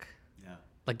suck. Yeah.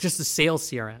 Like just the sales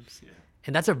CRMs. Yeah.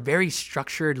 And that's a very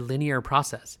structured, linear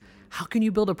process. How can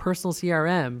you build a personal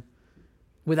CRM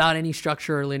without any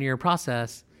structure or linear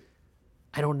process?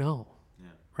 I don't know. Yeah.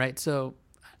 Right? So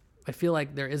I feel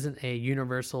like there isn't a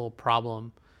universal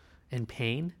problem and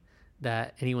pain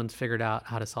that anyone's figured out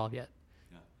how to solve yet.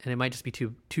 Yeah. And it might just be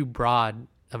too broad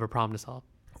of a problem to solve.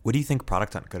 What do you think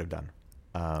Product Hunt could have done?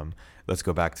 Let's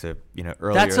go back to,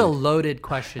 earlier. That's a loaded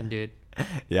question, dude.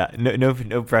 Yeah.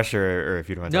 No pressure, or if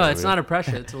you don't want to. No, it's not a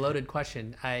pressure. It's a loaded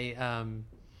question.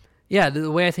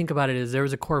 The way I think about it is there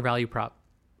was a core value prop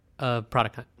of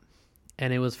Product Hunt,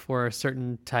 and it was for a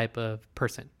certain type of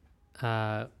person,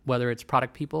 whether it's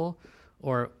product people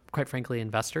or, quite frankly,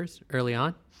 investors early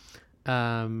on.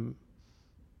 And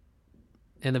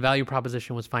the value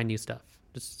proposition was find new stuff.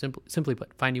 Just simply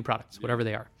put, find new products, whatever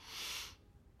they are.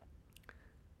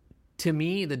 To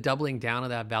me, the doubling down of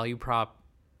that value prop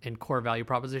and core value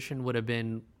proposition would have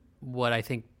been what I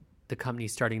think the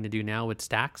company's starting to do now with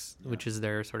Stacks, which is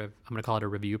their sort of, I'm going to call it a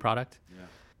review product. Yeah.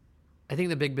 I think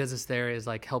the big business there is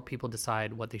like help people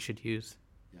decide what they should use.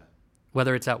 Yeah.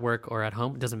 Whether it's at work or at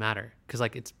home, it doesn't matter because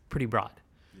like it's pretty broad.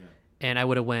 Yeah. And I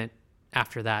would have went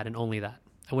after that and only that.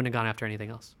 I wouldn't have gone after anything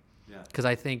else. Yeah. Because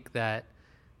I think that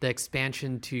the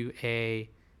expansion to a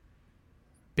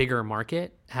bigger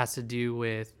market has to do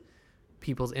with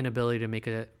people's inability to make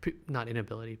the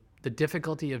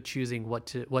difficulty of choosing what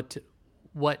to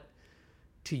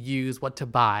use, what to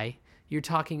buy. You're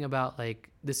talking about like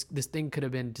this thing could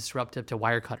have been disruptive to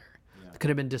Wirecutter. Yeah. It could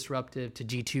have been disruptive to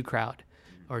G2 Crowd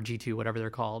or G2, whatever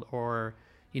they're called, or,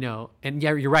 and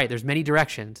yeah, you're right. There's many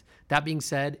directions. That being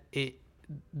said,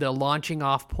 the launching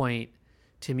off point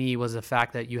to me was the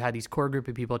fact that you had these core group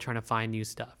of people trying to find new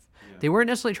stuff. Yeah. They weren't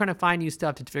necessarily trying to find new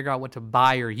stuff to figure out what to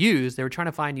buy or use. They were trying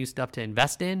to find new stuff to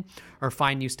invest in or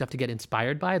find new stuff to get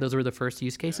inspired by. Those were the first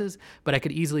use cases. Yeah. But I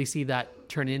could easily see that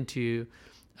turn into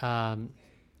help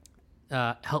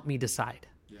me decide.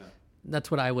 Yeah.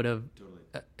 That's what I would have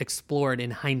explored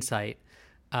in hindsight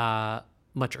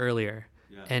much earlier.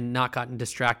 Yeah. And not gotten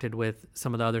distracted with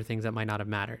some of the other things that might not have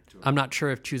mattered. Totally. I'm not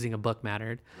sure if choosing a book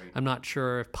mattered. Right. I'm not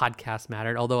sure if podcasts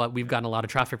mattered, although we've gotten a lot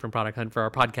of traffic from Product Hunt for our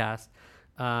podcast.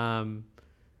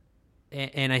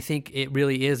 And I think it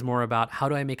really is more about how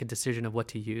do I make a decision of what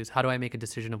to use? How do I make a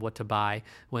decision of what to buy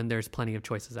when there's plenty of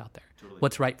choices out there? Totally.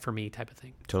 What's right for me type of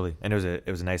thing. Totally. And it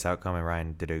was a nice outcome, and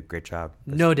Ryan did a great job.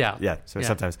 No doubt. Yeah. So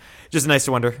sometimes just nice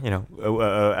to wonder,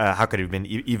 how could it have been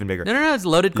even bigger? No. It's a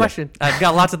loaded question. I've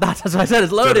got lots of thoughts. That's why I said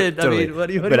it's loaded. Totally. I mean, what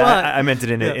do you want? I meant it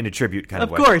in a tribute kind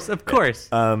of way. Of course.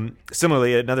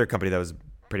 Similarly, another company that was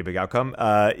pretty big outcome,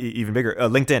 even bigger,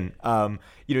 LinkedIn.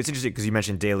 It's interesting because you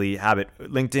mentioned Daily Habit.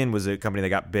 LinkedIn was a company that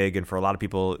got big, and for a lot of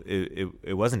people,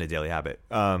 it wasn't a daily habit,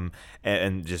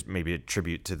 and just maybe a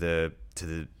tribute to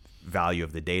the value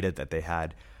of the data that they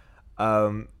had.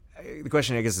 The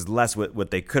question, I guess, is less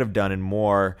what they could have done and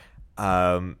more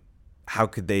how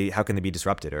can they be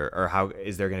disrupted, or how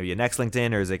is there going to be a next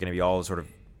LinkedIn, or is it going to be all sort of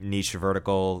niche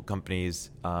vertical companies?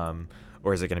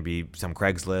 Or is it going to be some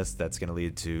Craigslist that's going to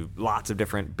lead to lots of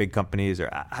different big companies? Or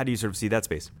how do you sort of see that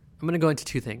space? I'm going to go into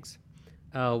two things.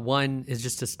 One is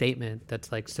just a statement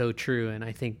that's like so true. And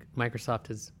I think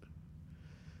Microsoft is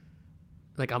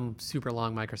like, I'm super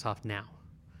long Microsoft now.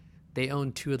 They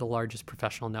own two of the largest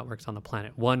professional networks on the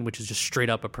planet. One, which is just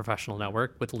straight up a professional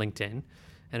network with LinkedIn,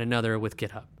 and another with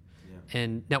GitHub. Yeah.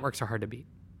 And networks are hard to beat.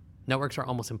 Networks are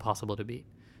almost impossible to beat.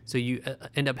 So you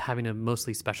end up having to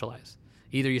mostly specialize.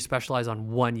 Either you specialize on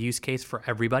one use case for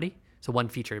everybody, so one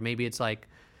feature. Maybe it's like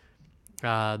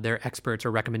their experts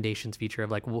or recommendations feature of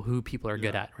like who people are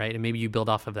good at, right? And maybe you build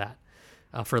off of that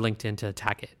for LinkedIn to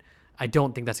attack it. I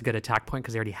don't think that's a good attack point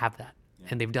because they already have that,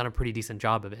 and they've done a pretty decent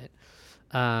job of it.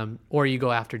 Or you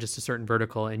go after just a certain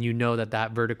vertical, and you know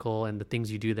that vertical and the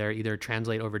things you do there either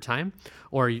translate over time,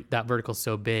 or that vertical is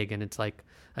so big and it's like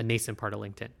a nascent part of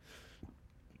LinkedIn.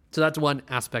 So that's one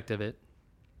aspect of it.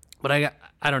 But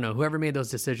I don't know, whoever made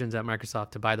those decisions at Microsoft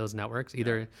to buy those networks,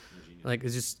 either like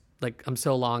it's just like I'm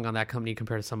so long on that company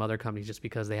compared to some other companies just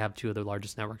because they have two of the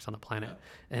largest networks on the planet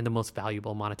and the most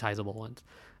valuable monetizable ones.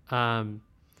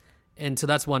 And so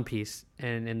that's one piece,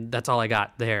 and that's all I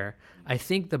got there. I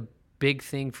think the big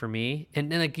thing for me, and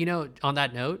like, on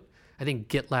that note, I think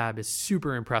GitLab is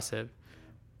super impressive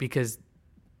because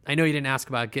I know you didn't ask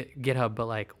about GitHub, but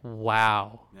like,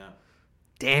 wow,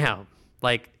 damn,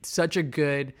 like such a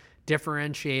good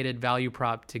differentiated value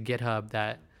prop to GitHub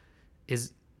that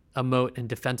is a moat and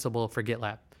defensible for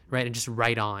GitLab, right? And just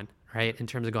right on, right? In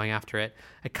terms of going after it.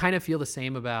 I kind of feel the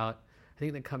same about, I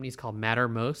think the company's called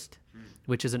Mattermost,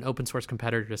 which is an open source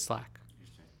competitor to Slack.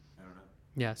 I don't know.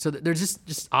 Yeah. So there's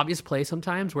just obvious play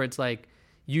sometimes where it's like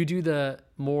you do the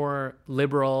more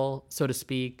liberal, so to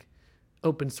speak,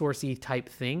 open sourcey type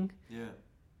thing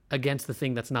against the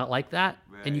thing that's not like that.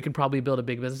 Right. And you can probably build a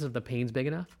big business if the pain's big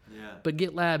enough. Yeah. But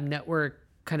GitLab network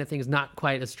kind of thing is not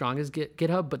quite as strong as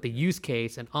GitHub, but the use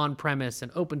case and on-premise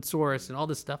and open source and all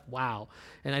this stuff, wow.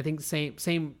 And I think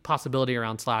same possibility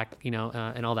around Slack, and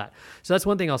all that. So that's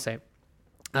one thing I'll say.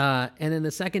 And then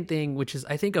the second thing, which is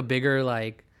I think a bigger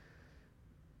like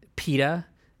PETA,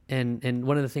 and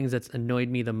one of the things that's annoyed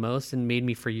me the most and made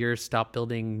me for years stop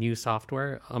building new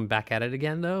software, I'm back at it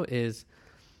again though, is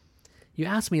you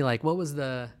asked me like, what was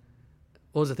the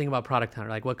thing about Product Hunter?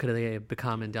 Like what could they have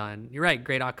become and done? You're right,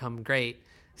 great outcome, great.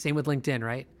 Same with LinkedIn,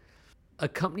 right? A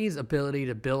company's ability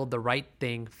to build the right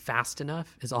thing fast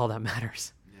enough is all that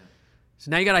matters. Yeah.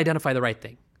 So now you got to identify the right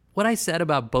thing. What I said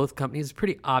about both companies is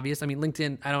pretty obvious. I mean,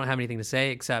 LinkedIn, I don't have anything to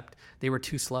say except they were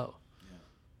too slow. Yeah.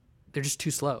 They're just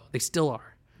too slow. They still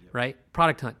are, right?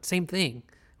 Product Hunt, same thing.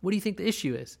 What do you think the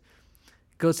issue is?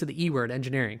 It goes to the E word,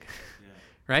 engineering,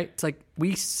 right? It's like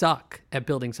we suck at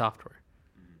building software.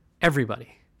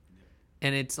 Everybody.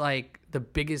 And it's like the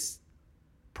biggest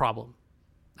problem,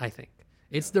 I think.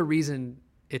 It's the reason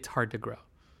it's hard to grow.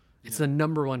 It's the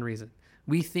number one reason.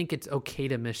 We think it's okay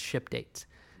to miss ship dates.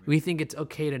 We think it's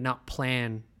okay to not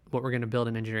plan what we're going to build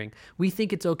in engineering. We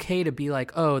think it's okay to be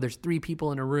like, oh, there's 3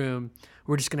 people in a room.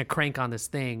 We're just going to crank on this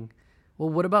thing. Well,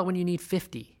 what about when you need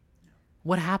 50?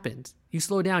 What happens? You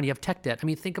slow down. You have tech debt. I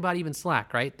mean, think about even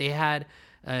Slack, right? They had,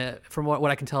 from what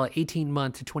I can tell, an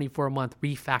 18-month to 24-month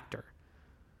refactor.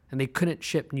 And they couldn't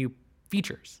ship new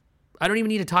features. I don't even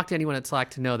need to talk to anyone at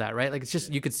Slack to know that, right? Like it's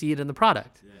just, you could see it in the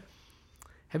product. Yeah.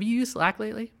 Have you used Slack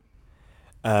lately?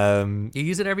 You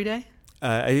use it every day?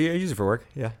 I use it for work,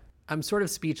 yeah. I'm sort of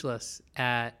speechless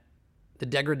at the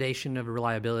degradation of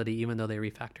reliability, even though they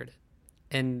refactored it.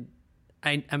 And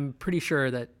I'm pretty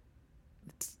sure that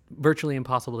it's virtually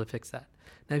impossible to fix that.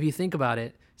 Now, if you think about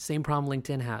it, same problem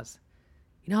LinkedIn has.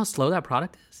 You know how slow that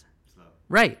product is? Slow.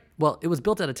 Right. Well, it was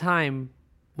built at a time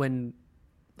when,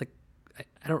 like,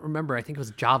 I don't remember, I think it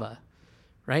was Java,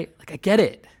 right? Like, I get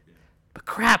it. Yeah. But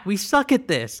crap, we suck at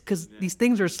this because these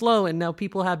things are slow and now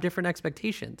people have different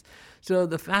expectations. So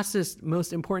the fastest,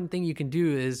 most important thing you can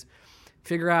do is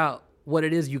figure out what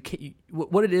it is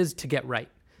what it is to get right.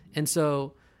 And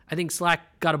so I think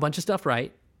Slack got a bunch of stuff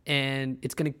right and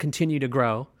it's going to continue to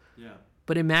grow. Yeah.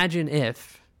 But imagine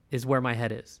if is where my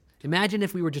head is. Imagine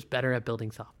if we were just better at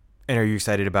building software. And are you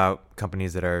excited about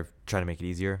companies that are trying to make it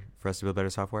easier for us to build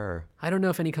better software? Or? I don't know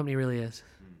if any company really is.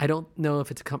 I don't know if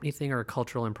it's a company thing or a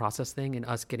cultural and process thing and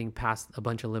us getting past a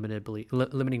bunch of limiting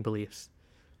beliefs.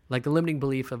 Like the limiting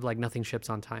belief of like nothing ships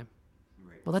on time.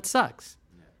 Right. Well, that sucks.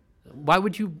 Yeah. Why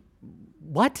would you,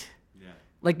 what? Yeah.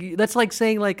 Like, that's like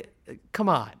saying like, come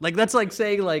on. Like, that's like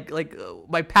saying like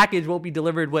my package won't be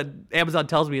delivered when Amazon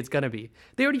tells me it's going to be.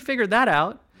 They already figured that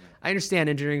out. Yeah. I understand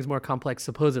engineering is more complex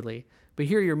supposedly, but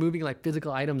here you're moving like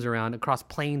physical items around across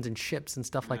planes and ships and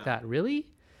stuff like that. Really?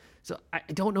 So I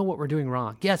don't know what we're doing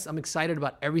wrong. Yes, I'm excited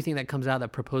about everything that comes out that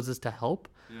proposes to help,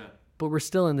 but we're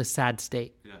still in this sad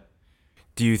state. Yeah.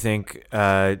 Do you think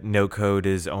no code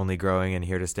is only growing and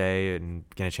here to stay and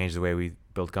going to change the way we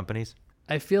build companies?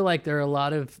 I feel like there are a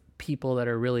lot of people that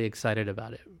are really excited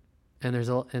about it. And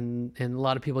a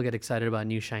lot of people get excited about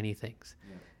new shiny things.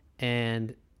 Yeah.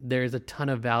 And there's a ton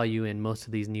of value in most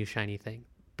of these new shiny things.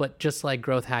 But just like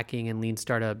growth hacking and lean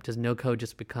startup, does no code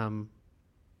just become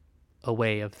a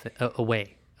way of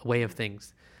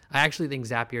things? I actually think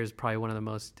Zapier is probably one of the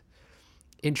most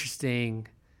interesting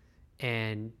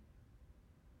and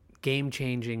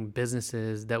game-changing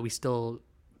businesses that we still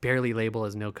barely label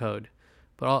as no code.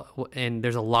 And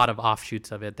there's a lot of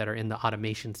offshoots of it that are in the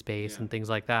automation space and things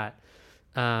like that.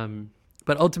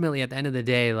 But ultimately, at the end of the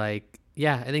day, like,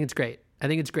 yeah, I think it's great. I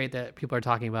think it's great that people are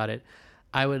talking about it.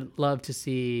 I would love to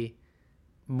see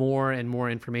more and more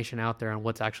information out there on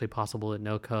what's actually possible with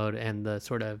no code and the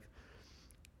sort of,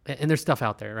 and there's stuff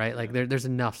out there, right? Like there's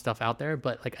enough stuff out there,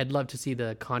 but like I'd love to see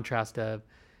the contrast of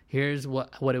here's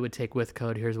what it would take with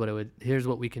code. Here's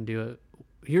what we can do.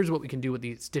 Here's what we can do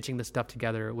with stitching the stuff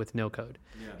together with no code.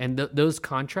 Yeah. And those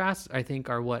contrasts, I think,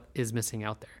 are what is missing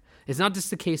out there. It's not just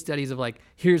the case studies of like,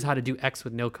 here's how to do X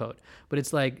with no code, but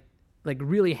it's like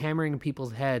really hammering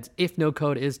people's heads. If no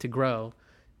code is to grow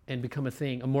and become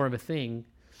more of a thing,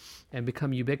 and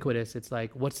become ubiquitous, it's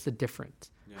like, what's the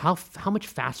difference? How much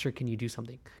faster can you do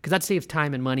something? Because that saves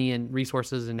time and money and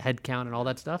resources and headcount and all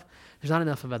that stuff. There's not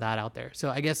enough of that out there. So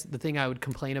I guess the thing I would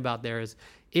complain about there is,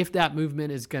 if that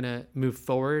movement is going to move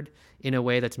forward in a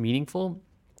way that's meaningful,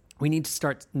 we need to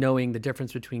start knowing the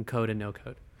difference between code and no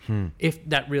code. If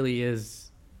that really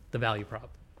is the value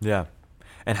prop. Yeah.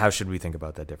 And how should we think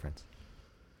about that difference?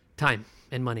 Time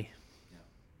and money.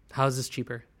 How is this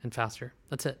cheaper and faster?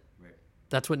 That's it.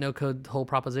 That's what no code whole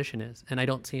proposition is. And I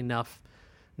don't see enough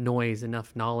noise,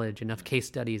 enough knowledge, enough case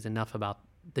studies, enough about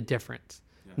the difference.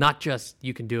 Not just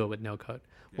you can do it with no code.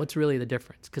 What's really the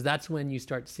difference? Because that's when you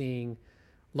start seeing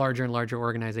larger and larger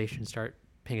organizations start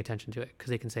paying attention to it, because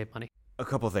they can save money. A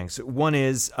couple of things. One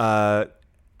is I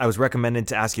was recommended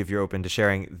to ask you if you're open to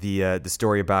sharing the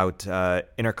story about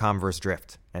Intercom versus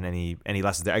Drift and any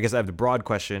lessons there. I guess I have the broad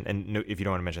question, and no, if you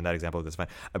don't want to mention that example, that's fine.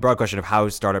 A broad question of how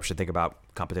startups should think about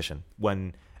competition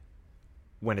when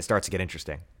it starts to get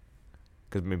interesting.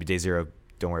 Because maybe day zero,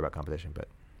 don't worry about competition. But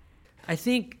I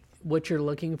think what you're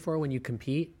looking for when you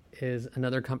compete is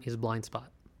another company's blind spot.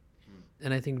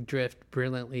 And I think Drift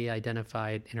brilliantly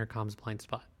identified Intercom's blind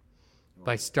spot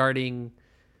by starting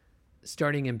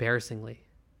embarrassingly.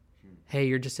 Hey,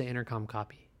 you're just an Intercom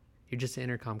copy. You're just an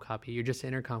Intercom copy. You're just an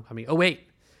Intercom copy. Oh, wait.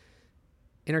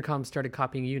 Intercom started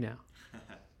copying you now.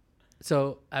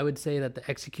 So I would say that the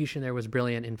execution there was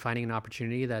brilliant in finding an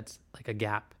opportunity that's like a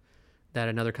gap that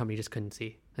another company just couldn't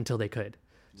see until they could.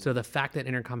 So the fact that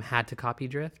Intercom had to copy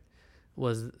Drift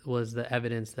was the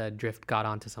evidence that Drift got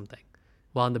onto something.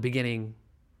 While in the beginning,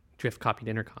 Drift copied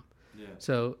Intercom.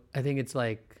 So I think it's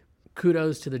like,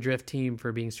 kudos to the Drift team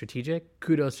for being strategic.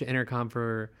 Kudos to Intercom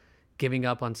for giving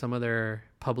up on some of their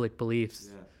public beliefs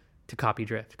to copy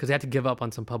Drift, because they had to give up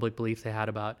on some public beliefs they had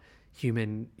about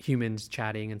humans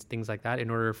chatting and things like that in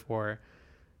order for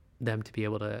them to be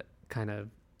able to kind of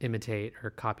imitate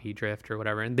or copy Drift or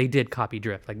whatever. And they did copy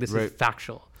Drift. Like, this is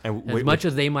factual. And as much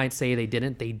as they might say they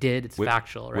didn't, they did. It's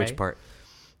factual, right? Which part?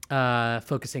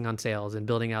 Focusing on sales and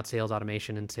building out sales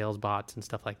automation and sales bots and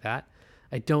stuff like that.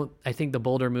 I think the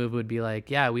bolder move would be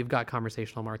like, yeah, we've got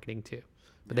conversational marketing too,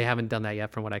 but they haven't done that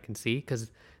yet from what I can see,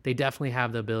 because they definitely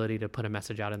have the ability to put a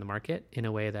message out in the market in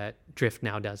a way that Drift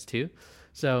now does too.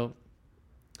 So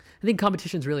I think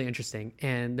competition is really interesting.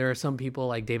 And there are some people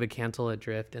like David Cancel at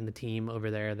Drift and the team over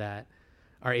there that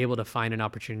are able to find an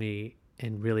opportunity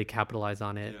and really capitalize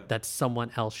on it that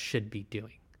someone else should be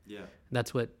doing.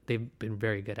 That's what they've been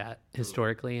very good at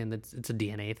historically. And it's a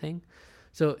DNA thing.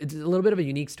 So it's a little bit of a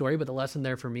unique story, but the lesson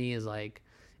there for me is like,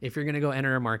 if you're going to go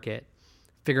enter a market,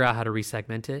 figure out how to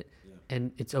resegment it.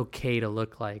 And it's okay to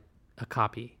look like a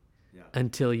copy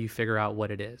until you figure out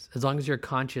what it is. As long as you're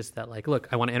conscious that like, look,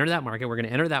 I want to enter that market. We're going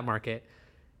to enter that market,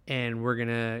 and we're going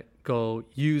to go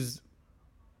use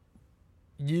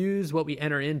what we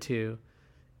enter into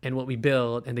and what we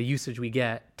build and the usage we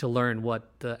get to learn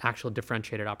what the actual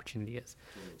differentiated opportunity is.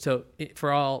 So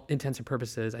for all intents and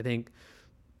purposes, I think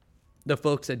the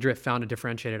folks at Drift found a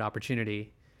differentiated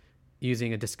opportunity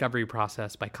using a discovery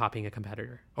process by copying a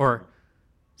competitor, or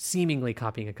seemingly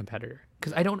copying a competitor.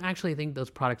 Because I don't actually think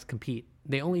those products compete.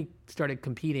 They only started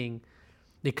competing.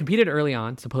 They competed early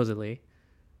on, supposedly,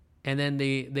 and then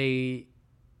they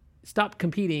stopped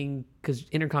competing because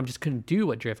Intercom just couldn't do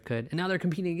what Drift could, and now they're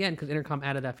competing again because Intercom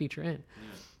added that feature in.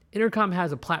 Intercom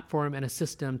has a platform and a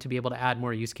system to be able to add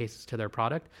more use cases to their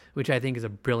product, which I think is a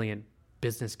brilliant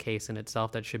business case in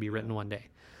itself that should be written one day.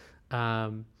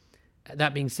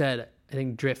 That being said, I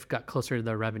think Drift got closer to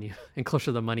the revenue and closer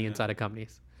to the money inside of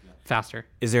companies faster.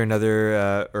 Is there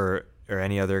another or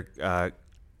any other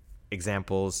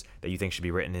examples that you think should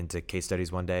be written into case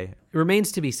studies one day? It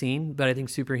remains to be seen, but I think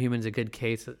Superhuman's a good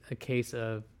case, a case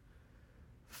of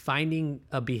finding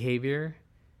a behavior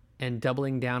and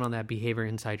doubling down on that behavior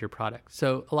inside your product.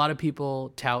 So a lot of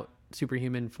people tout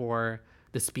Superhuman for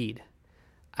the speed.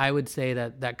 I would say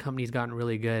that company's gotten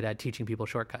really good at teaching people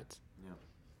shortcuts.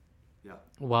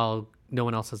 While no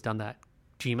one else has done that.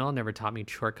 Gmail never taught me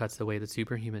shortcuts the way that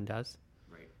Superhuman does.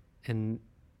 And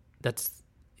that's,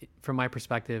 from my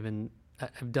perspective, and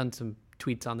I've done some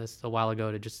tweets on this a while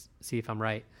ago to just see if I'm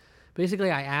right. Basically,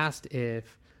 I asked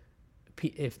if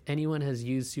anyone has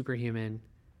used Superhuman,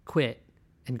 quit,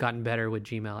 and gotten better with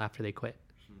Gmail after they quit.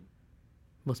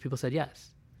 Most people said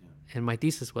yes. And my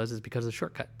thesis is because of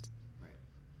shortcuts.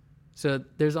 So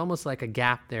there's almost like a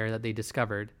gap there that they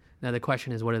discovered. Now the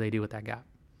question is, what do they do with that gap?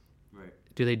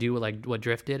 Do they do like what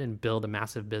Drift did and build a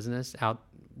massive business out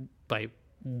by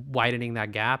widening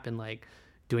that gap and like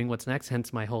doing what's next?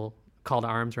 Hence my whole call to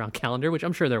arms around calendar, which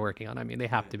I'm sure they're working on. I mean, they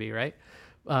have to be, right?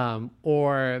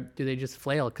 Or do they just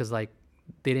flail because like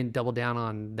they didn't double down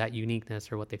on that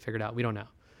uniqueness or what they figured out. We don't know.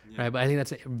 Right. But I think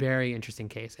that's a very interesting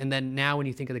case. And then now when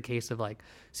you think of the case of like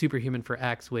Superhuman for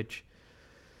X, which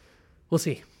we'll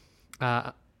see.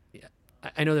 I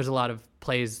know there's a lot of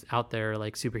plays out there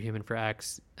like Superhuman for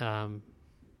X. And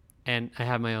I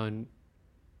have my own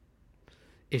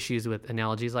issues with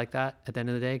analogies like that at the end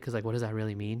of the day. Cause like, what does that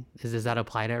really mean? Does that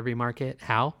apply to every market?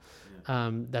 How?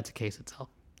 That's a case itself.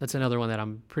 That's another one that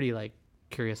I'm pretty like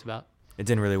curious about. It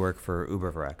didn't really work for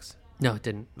Uber for X. No, it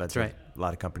didn't. That's right. A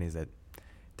lot of companies that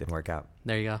didn't work out.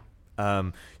 There you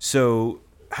go. So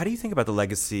how do you think about the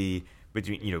legacy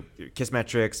between,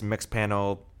 Kissmetrics,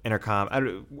 Mixpanel, Intercom?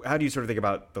 How do you sort of think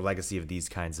about the legacy of these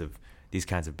kinds of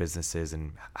businesses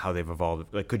and how they've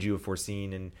evolved? Like, could you have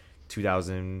foreseen in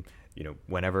 2000,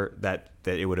 whenever that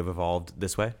it would have evolved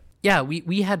this way? Yeah,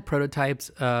 we had prototypes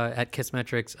at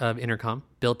Kissmetrics of Intercom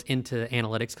built into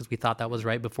analytics because we thought that was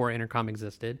right before Intercom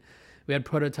existed. We had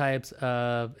prototypes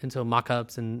and so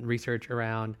mock-ups and research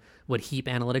around what Heap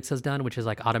Analytics has done, which is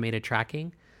like automated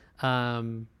tracking.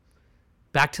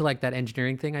 Back to like that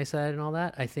engineering thing I said and all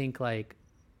that, I think like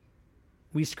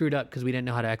we screwed up because we didn't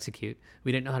know how to execute.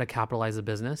 We didn't know how to capitalize the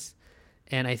business.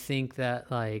 And I think that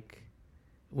like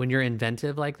when you're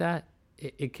inventive like that,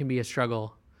 it can be a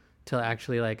struggle to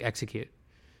actually like execute.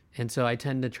 And so I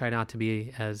tend to try not to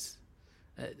be too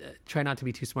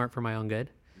smart for my own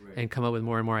good. Right. And come up with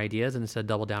more and more ideas and instead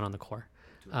double down on the core.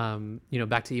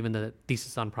 Back to even the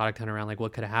thesis on Product Hunt around like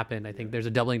what could have happened. I think there's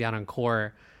a doubling down on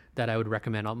core that I would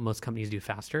recommend most companies do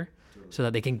faster so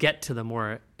that they can get to the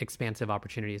more expansive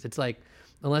opportunities. It's like,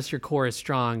 unless your core is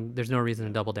strong, there's no reason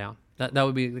to double down. That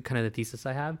would be kind of the thesis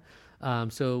I have.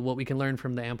 So what we can learn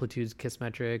from the Amplitudes,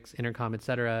 Kissmetrics, Intercom, et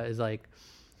cetera, is like,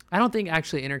 I don't think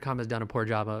actually Intercom has done a poor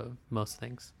job of most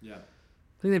things. Yeah.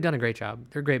 I think they've done a great job.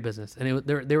 They're a great business. And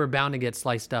they were bound to get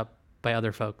sliced up by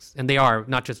other folks. And they are,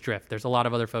 not just Drift. There's a lot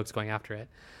of other folks going after it.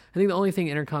 I think the only thing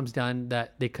Intercom's done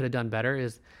that they could have done better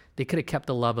is they could have kept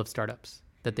the love of startups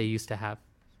that they used to have.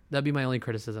 That'd be my only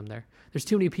criticism there. There's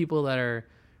too many people that are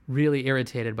really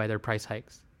irritated by their price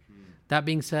hikes. That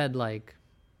being said, like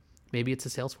maybe it's a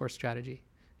Salesforce strategy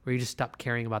where you just stop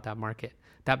caring about that market.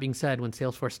 That being said, when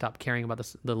Salesforce stopped caring about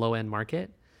the low-end market,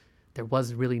 there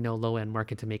was really no low-end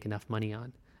market to make enough money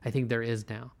on. I think there is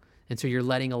now. And so you're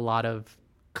letting a lot of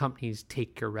companies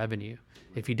take your revenue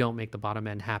if you don't make the bottom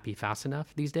end happy fast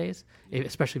enough these days,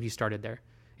 especially if you started there.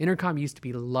 Intercom used to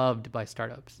be loved by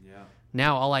startups. Yeah.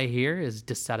 Now all I hear is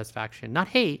dissatisfaction. Not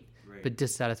hate, but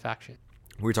dissatisfaction.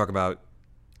 We talk about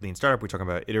lean startup. We talk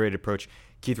about iterated approach.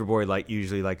 Keith Raboy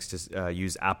usually likes to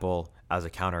use Apple as a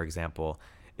counterexample.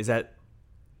 Is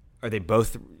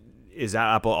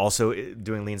Apple also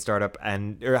doing lean startup?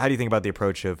 Or how do you think about the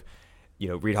approach of,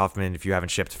 Reid Hoffman, if you haven't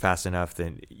shipped fast enough,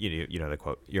 then you know the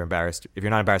quote, you're embarrassed. If you're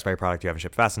not embarrassed by your product, you haven't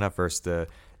shipped fast enough, versus the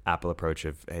Apple approach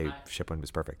of, hey, ship when it's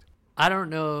perfect. I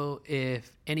don't know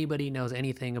if anybody knows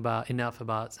anything enough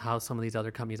about how some of these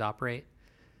other companies operate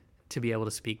to be able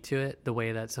to speak to it the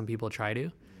way that some people try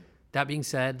to. That being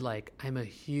said, like I'm a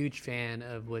huge fan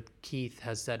of what Keith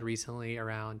has said recently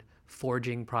around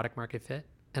forging product market fit.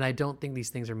 And I don't think these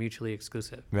things are mutually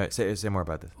exclusive. Right. Say more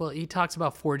about this. Well, he talks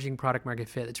about forging product market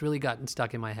fit. It's really gotten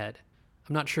stuck in my head.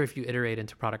 I'm not sure if you iterate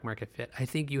into product market fit. I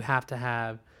think you have to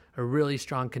have a really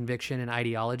strong conviction and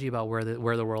ideology about where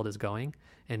the world is going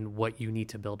and what you need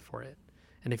to build for it.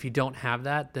 And if you don't have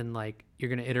that, then like you're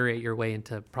going to iterate your way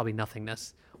into probably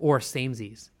nothingness or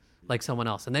samesies like someone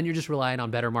else. And then you're just relying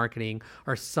on better marketing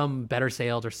or some better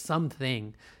sales or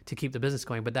something to keep the business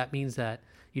going. But that means that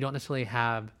you don't necessarily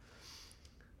have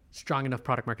strong enough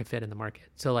product market fit in the market.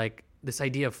 So like this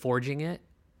idea of forging it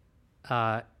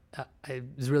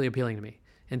is really appealing to me.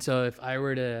 And so if I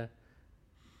were to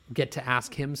get to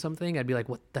ask him something, I'd be like,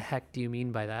 what the heck do you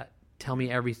mean by that? Tell me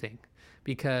everything.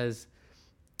 Because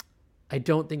I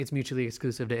don't think it's mutually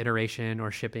exclusive to iteration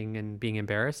or shipping and being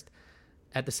embarrassed.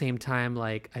 At the same time,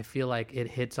 like I feel like it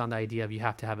hits on the idea of you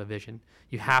have to have a vision.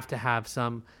 You have to have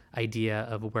some idea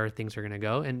of where things are going to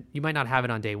go. And you might not have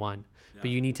it on day one, but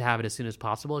you need to have it as soon as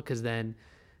possible because then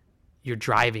you're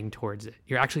driving towards it.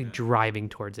 You're actually driving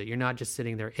towards it. You're not just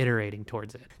sitting there iterating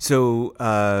towards it.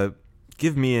 So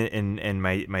give me and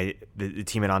the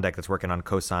team at OnDeck that's working on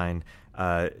Cosign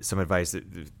some advice,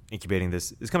 incubating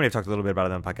this company. I've talked a little bit about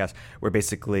it on the podcast, where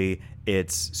basically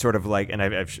it's sort of like, and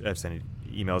I've sent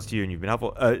emails to you and you've been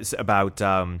helpful, about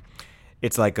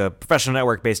it's like a professional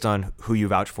network based on who you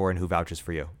vouch for and who vouches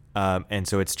for you. And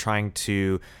so it's trying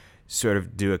to sort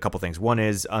of do a couple things. One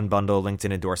is unbundle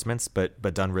LinkedIn endorsements, but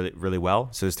done really, really well.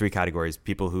 So there's three categories: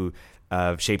 people who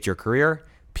shaped your career,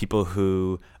 people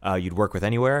who you'd work with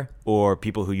anywhere, or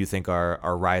people who you think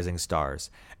are rising stars.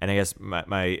 And I guess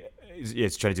my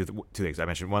it's trying to do two things. I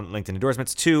mentioned one, LinkedIn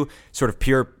endorsements. Two, sort of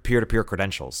peer-to-peer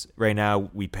credentials. Right now,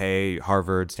 we pay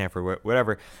Harvard, Stanford,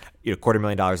 whatever,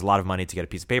 $250,000, a lot of money to get a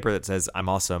piece of paper that says I'm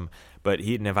awesome. But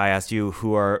Heaton, if I asked you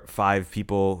who are 5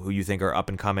 people who you think are up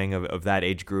and coming of that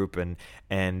age group and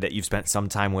that you've spent some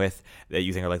time with that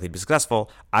you think are likely to be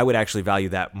successful, I would actually value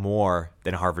that more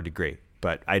than a Harvard degree.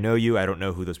 But I know you. I don't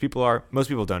know who those people are. Most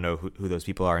people don't know who those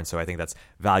people are, and so I think that's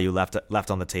value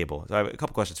left on the table. So I have a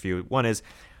couple questions for you. One is,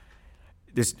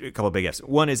 there's a couple of big ifs.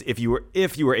 One is if you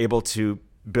were able to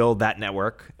build that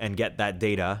network and get that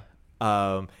data,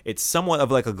 it's somewhat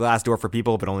of like a glass door for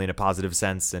people, but only in a positive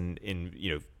sense and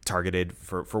targeted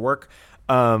for work.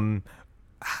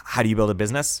 How do you build a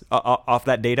business off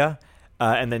that data?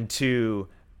 And then two,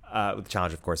 with the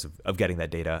challenge, of course, of getting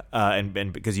that data.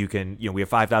 And because you can, we have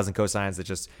 5,000 cosigns that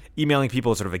just emailing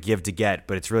people is sort of a give to get,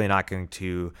 but it's really not going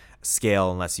to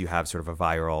scale unless you have sort of a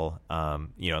viral,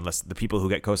 unless the people who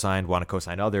get cosigned want to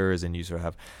cosign others and you sort of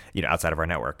have, outside of our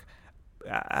network.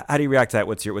 How do you react to that?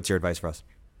 What's your advice for us?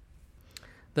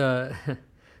 The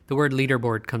word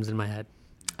leaderboard comes in my head.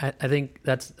 I think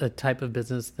that's a type of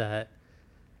business that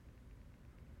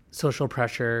social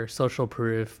pressure, social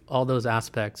proof, all those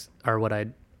aspects are what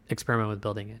I'd experiment with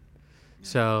building it. Yeah.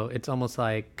 So it's almost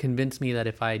like convince me that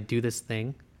if I do this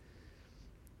thing,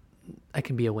 I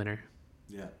can be a winner.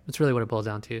 Yeah. That's really what it boils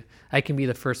down to. I can be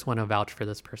the first one to vouch for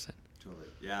this person. Totally.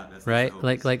 Yeah. That's right.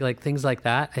 Like things like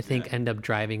that, I think end up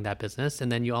driving that business.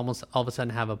 And then you almost all of a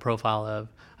sudden have a profile of,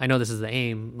 I know this is the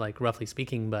aim, like roughly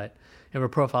speaking, but you have a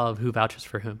profile of who vouches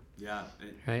for whom. Yeah.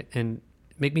 Right. And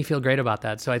make me feel great about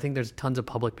that. So I think there's tons of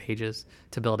public pages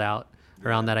to build out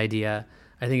around that idea.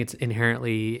 I think it's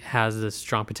inherently has this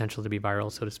strong potential to be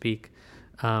viral, so to speak.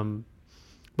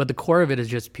 But the core of it is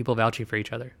just people vouching for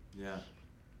each other. Yeah.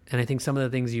 And I think some of the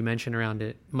things you mentioned around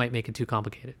it might make it too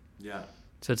complicated. Yeah.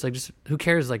 So it's like, just who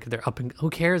cares? Like they're up and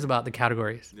who cares about the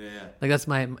categories? Yeah. Like that's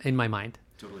in my mind.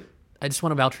 Totally. I just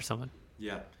want to vouch for someone.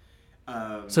 Yeah.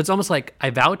 So it's almost like I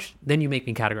vouch, then you make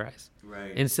me categorize.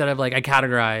 Right. Instead of like I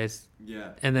categorize.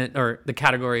 Yeah. And then, or the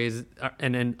categories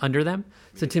and then under them.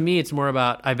 So to me, it's more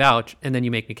about I vouch and then you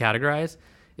make me categorize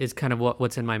is kind of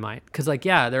what's in my mind. Cause like,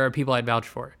 yeah, there are people I'd vouch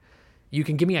for. You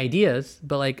can give me ideas,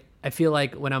 but like, I feel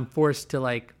like when I'm forced to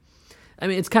like, I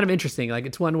mean, it's kind of interesting. Like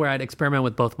it's one where I'd experiment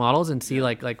with both models and see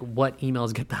like what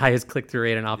emails get the highest click-through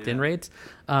rate and opt-in rates.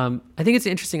 I think it's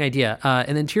an interesting idea.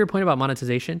 And then to your point about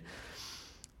monetization,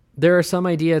 there are some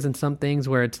ideas and some things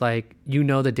where it's like,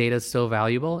 the data is so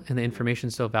valuable and the information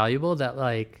is so valuable that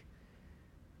like,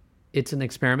 it's an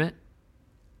experiment.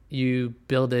 You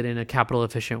build it in a capital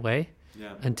efficient way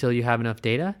until you have enough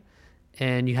data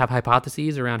and you have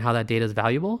hypotheses around how that data is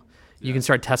valuable. You can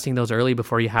start testing those early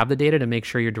before you have the data to make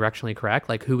sure you're directionally correct.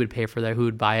 Like who would pay for that? Who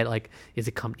would buy it? Like, is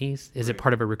it companies? Is it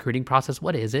part of a recruiting process?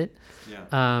 What is it?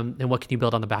 And what can you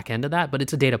build on the back end of that? But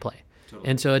it's a data play. Totally.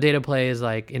 And so a data play is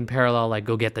like in parallel, like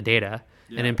go get the data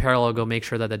and in parallel, go make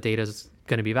sure that the data is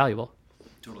going to be valuable.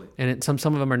 Totally. And some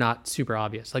of them are not super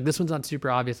obvious. Like this one's not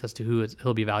super obvious as to who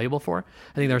he'll be valuable for.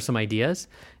 I think there are some ideas.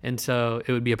 And so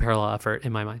it would be a parallel effort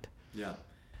in my mind. Yeah.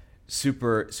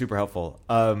 Super, super helpful.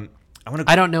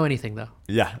 I don't know anything though.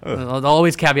 Yeah. I'll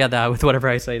always caveat that with whatever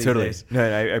I say these days. No,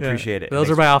 I appreciate it. Those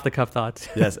are my off the cuff thoughts.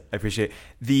 Yes, I appreciate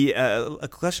it. A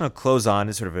question I'll close on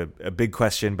is sort of a big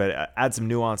question, but add some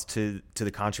nuance to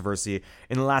the controversy.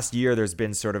 In the last year, there's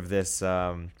been sort of this,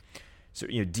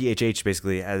 DHH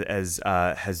basically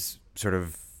has sort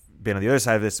of been on the other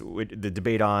side of this, the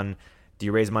debate on do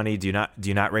you raise money, do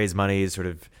you not raise money, sort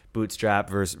of bootstrap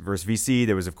versus VC.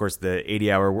 There was, of course, the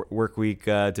 80-hour work week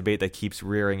debate that keeps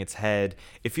rearing its head.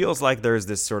 It feels like there's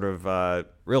this sort of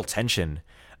real tension.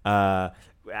 Add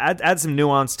some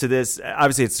nuance to this.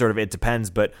 Obviously, it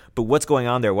depends, but what's going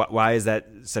on there? Why is that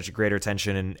such a greater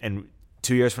tension? And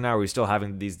 2 years from now, are we still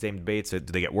having these same debates? Do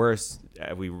they get worse?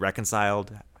 Have we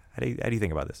reconciled? How do you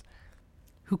think about this?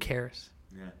 Who cares?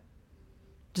 Yeah.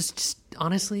 Just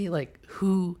honestly, like,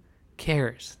 who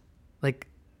cares? Like,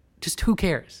 just who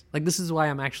cares? Like, this is why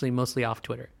I'm actually mostly off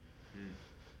Twitter.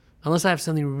 Unless I have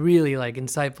something really like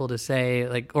insightful to say,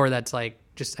 like, or that's like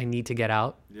just I need to get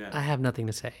out. Yeah. I have nothing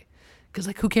to say. Because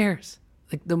like, who cares?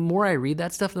 Like, the more I read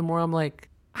that stuff, the more I'm like,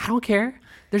 I don't care.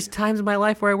 There's times in my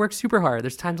life where I worked super hard.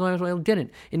 There's times when I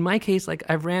didn't. In my case, like,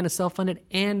 I've ran a self-funded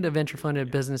and a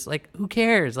venture-funded business. Like, who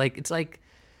cares? Like, it's like,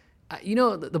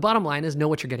 the bottom line is know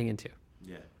what you're getting into.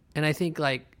 Yeah. And I think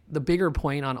like the bigger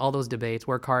point on all those debates,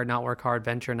 work hard, not work hard,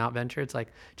 venture, not venture, it's like,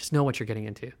 just know what you're getting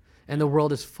into. And the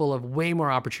world is full of way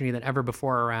more opportunity than ever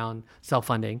before around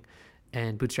self-funding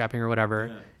and bootstrapping or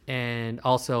whatever. Yeah. And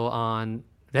also on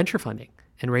venture funding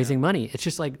and raising money. It's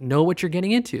just like, know what you're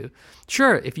getting into.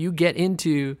 Sure, if you get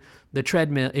into the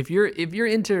treadmill, if you're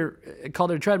into,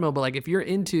 called it a treadmill, but like if you're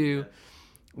into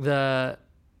the,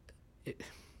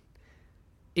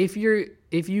 if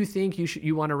you think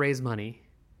you want to raise money,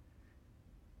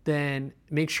 then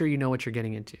make sure you know what you're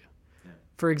getting into. Yeah.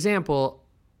 For example,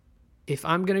 if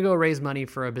I'm going to go raise money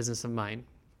for a business of mine,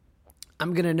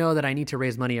 I'm going to know that I need to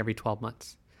raise money every 12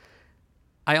 months.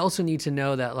 I also need to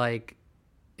know that like,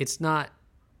 it's not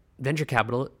venture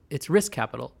capital, it's risk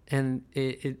capital. And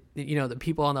the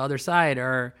people on the other side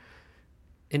are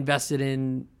invested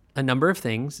in a number of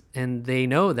things, and they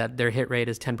know that their hit rate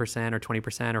is 10% or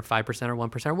 20% or 5% or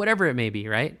 1% or whatever it may be,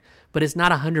 right? But it's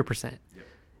not 100%. Yep.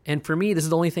 And for me, this is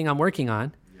the only thing I'm working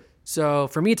on. Yep. So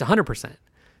for me, it's 100%.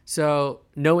 So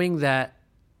knowing that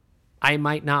I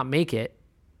might not make it,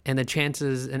 and the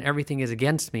chances and everything is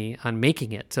against me on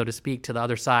making it, so to speak, to the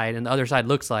other side, and the other side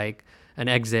looks like an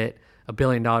exit, $1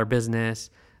 billion business,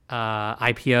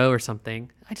 IPO or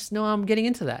something, I just know I'm getting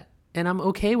into that. And I'm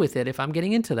okay with it if I'm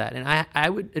getting into that. And I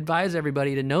would advise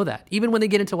everybody to know that. Even when they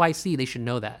get into YC, they should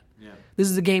know that. Yeah. This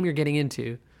is the game you're getting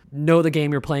into. Know the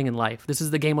game you're playing in life. This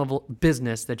is the game of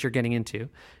business that you're getting into.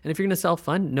 And if you're going to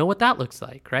self-fund, know what that looks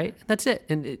like, right? That's it.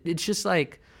 And it's just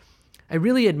like, I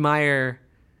really admire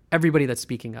everybody that's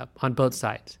speaking up on both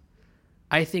sides.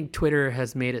 I think Twitter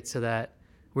has made it so that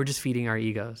we're just feeding our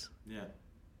egos. Yeah.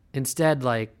 Instead,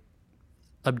 like,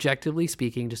 objectively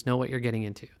speaking, just know what you're getting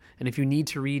into. And if you need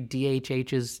to read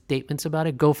DHH's statements about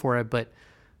it, go for it. But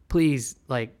please,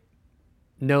 like,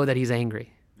 know that he's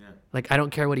angry. Yeah. Like, I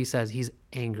don't care what he says. He's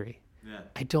angry. Yeah.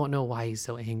 I don't know why he's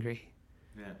so angry.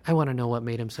 Yeah. I want to know what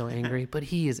made him so angry, but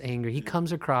he is angry. He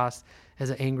comes across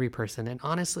as an angry person. And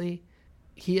honestly,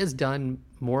 he has done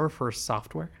more for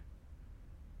software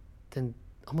than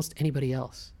almost anybody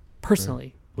else,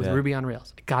 personally, with Ruby on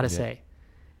Rails. I gotta say.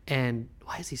 And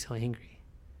why is he so angry?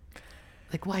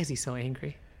 Like, why is he so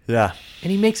angry? Yeah.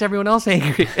 And he makes everyone else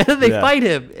angry. And they fight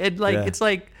him. And like, it's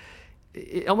like,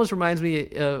 it almost reminds me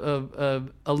of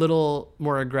a little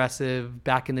more aggressive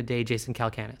back in the day Jason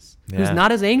Calacanis, who's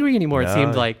not as angry anymore. It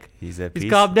seems like he's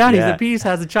calmed down. He's at peace,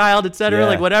 has a child, etc.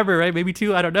 Like whatever, right? Maybe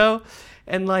 2, I don't know.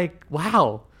 And like,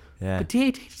 wow. Yeah. But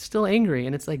DHH is still angry.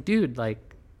 And it's like, dude, like,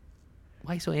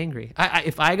 why are you so angry?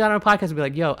 If I got on a podcast, I'd be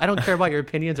like, yo, I don't care about your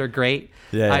opinions are great.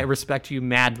 I respect you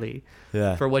madly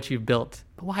for what you've built.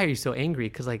 But why are you so angry?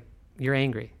 Because like, you're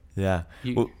angry. Yeah.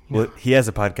 Well, he has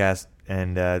a podcast,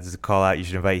 and there's a call out. You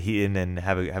should invite Heaton and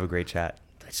have a great chat.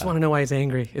 I just want to know why he's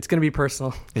angry. It's going to be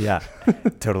personal. Yeah,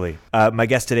 totally. My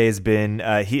guest today has been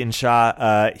Heaton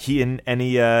Shah. Heaton,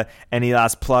 any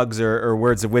last plugs or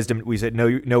words of wisdom? We said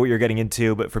know what you're getting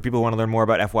into, but for people who want to learn more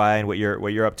about FYI and what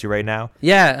you're up to right now.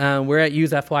 Yeah, we're at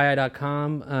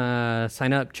usefyi.com.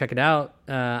 Sign up, check it out.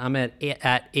 I'm at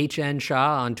HN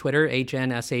Shah on Twitter,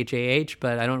 HNSHAH,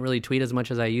 but I don't really tweet as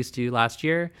much as I used to last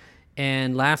year.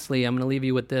 And lastly, I'm going to leave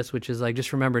you with this, which is like,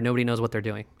 just remember, nobody knows what they're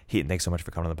doing. Heaton, thanks so much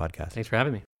for coming on the podcast. Thanks for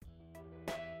having me.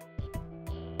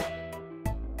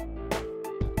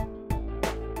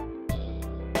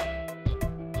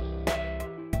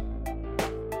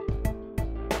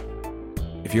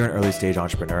 If you're an early stage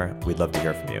entrepreneur, we'd love to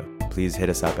hear from you. Please hit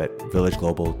us up at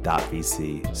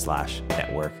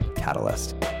villageglobal.vc/network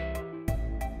catalyst.